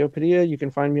Antonio Padilla. You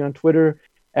can find me on Twitter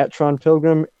at Tron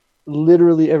Pilgrim.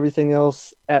 Literally everything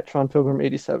else at Tron Pilgrim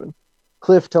 87.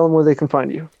 Cliff, tell them where they can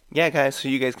find you. Yeah, guys, so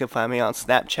you guys can find me on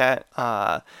Snapchat,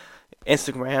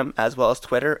 Instagram, as well as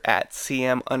Twitter at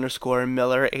CM underscore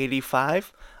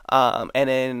Miller85. And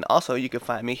then also you can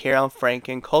find me here on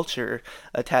Franken Culture,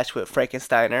 attached with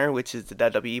Frankensteiner, which is the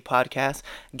WWE podcast,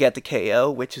 Get the KO,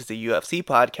 which is the UFC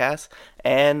podcast,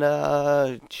 and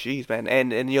jeez man,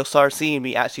 and you'll start seeing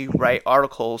me actually write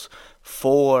articles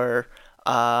for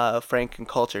Franken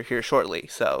Culture here shortly.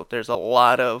 So there's a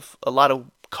lot of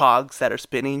cogs that are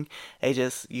spinning. I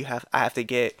have to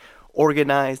get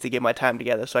organized to get my time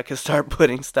together so I can start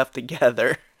putting stuff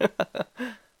together.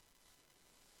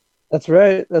 That's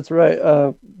right. That's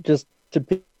right. Just to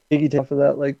piggyback off of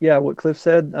that, like, yeah, what Cliff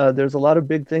said, there's a lot of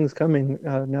big things coming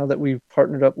now that we've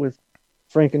partnered up with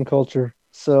Frankenculture.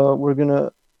 So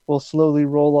we'll slowly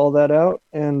roll all that out.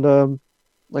 And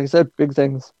like I said, big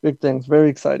things, very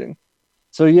exciting.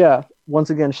 So yeah, once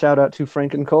again, shout out to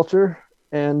Frankenculture.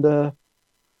 And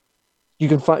you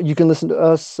can listen to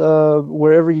us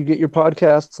wherever you get your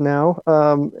podcasts now.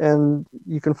 And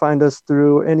you can find us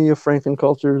through any of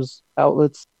Frankenculture's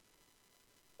outlets.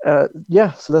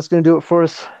 Yeah, so that's going to do it for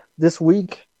us this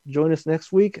week. Join us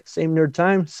next week. Same nerd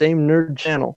time, same nerd channel.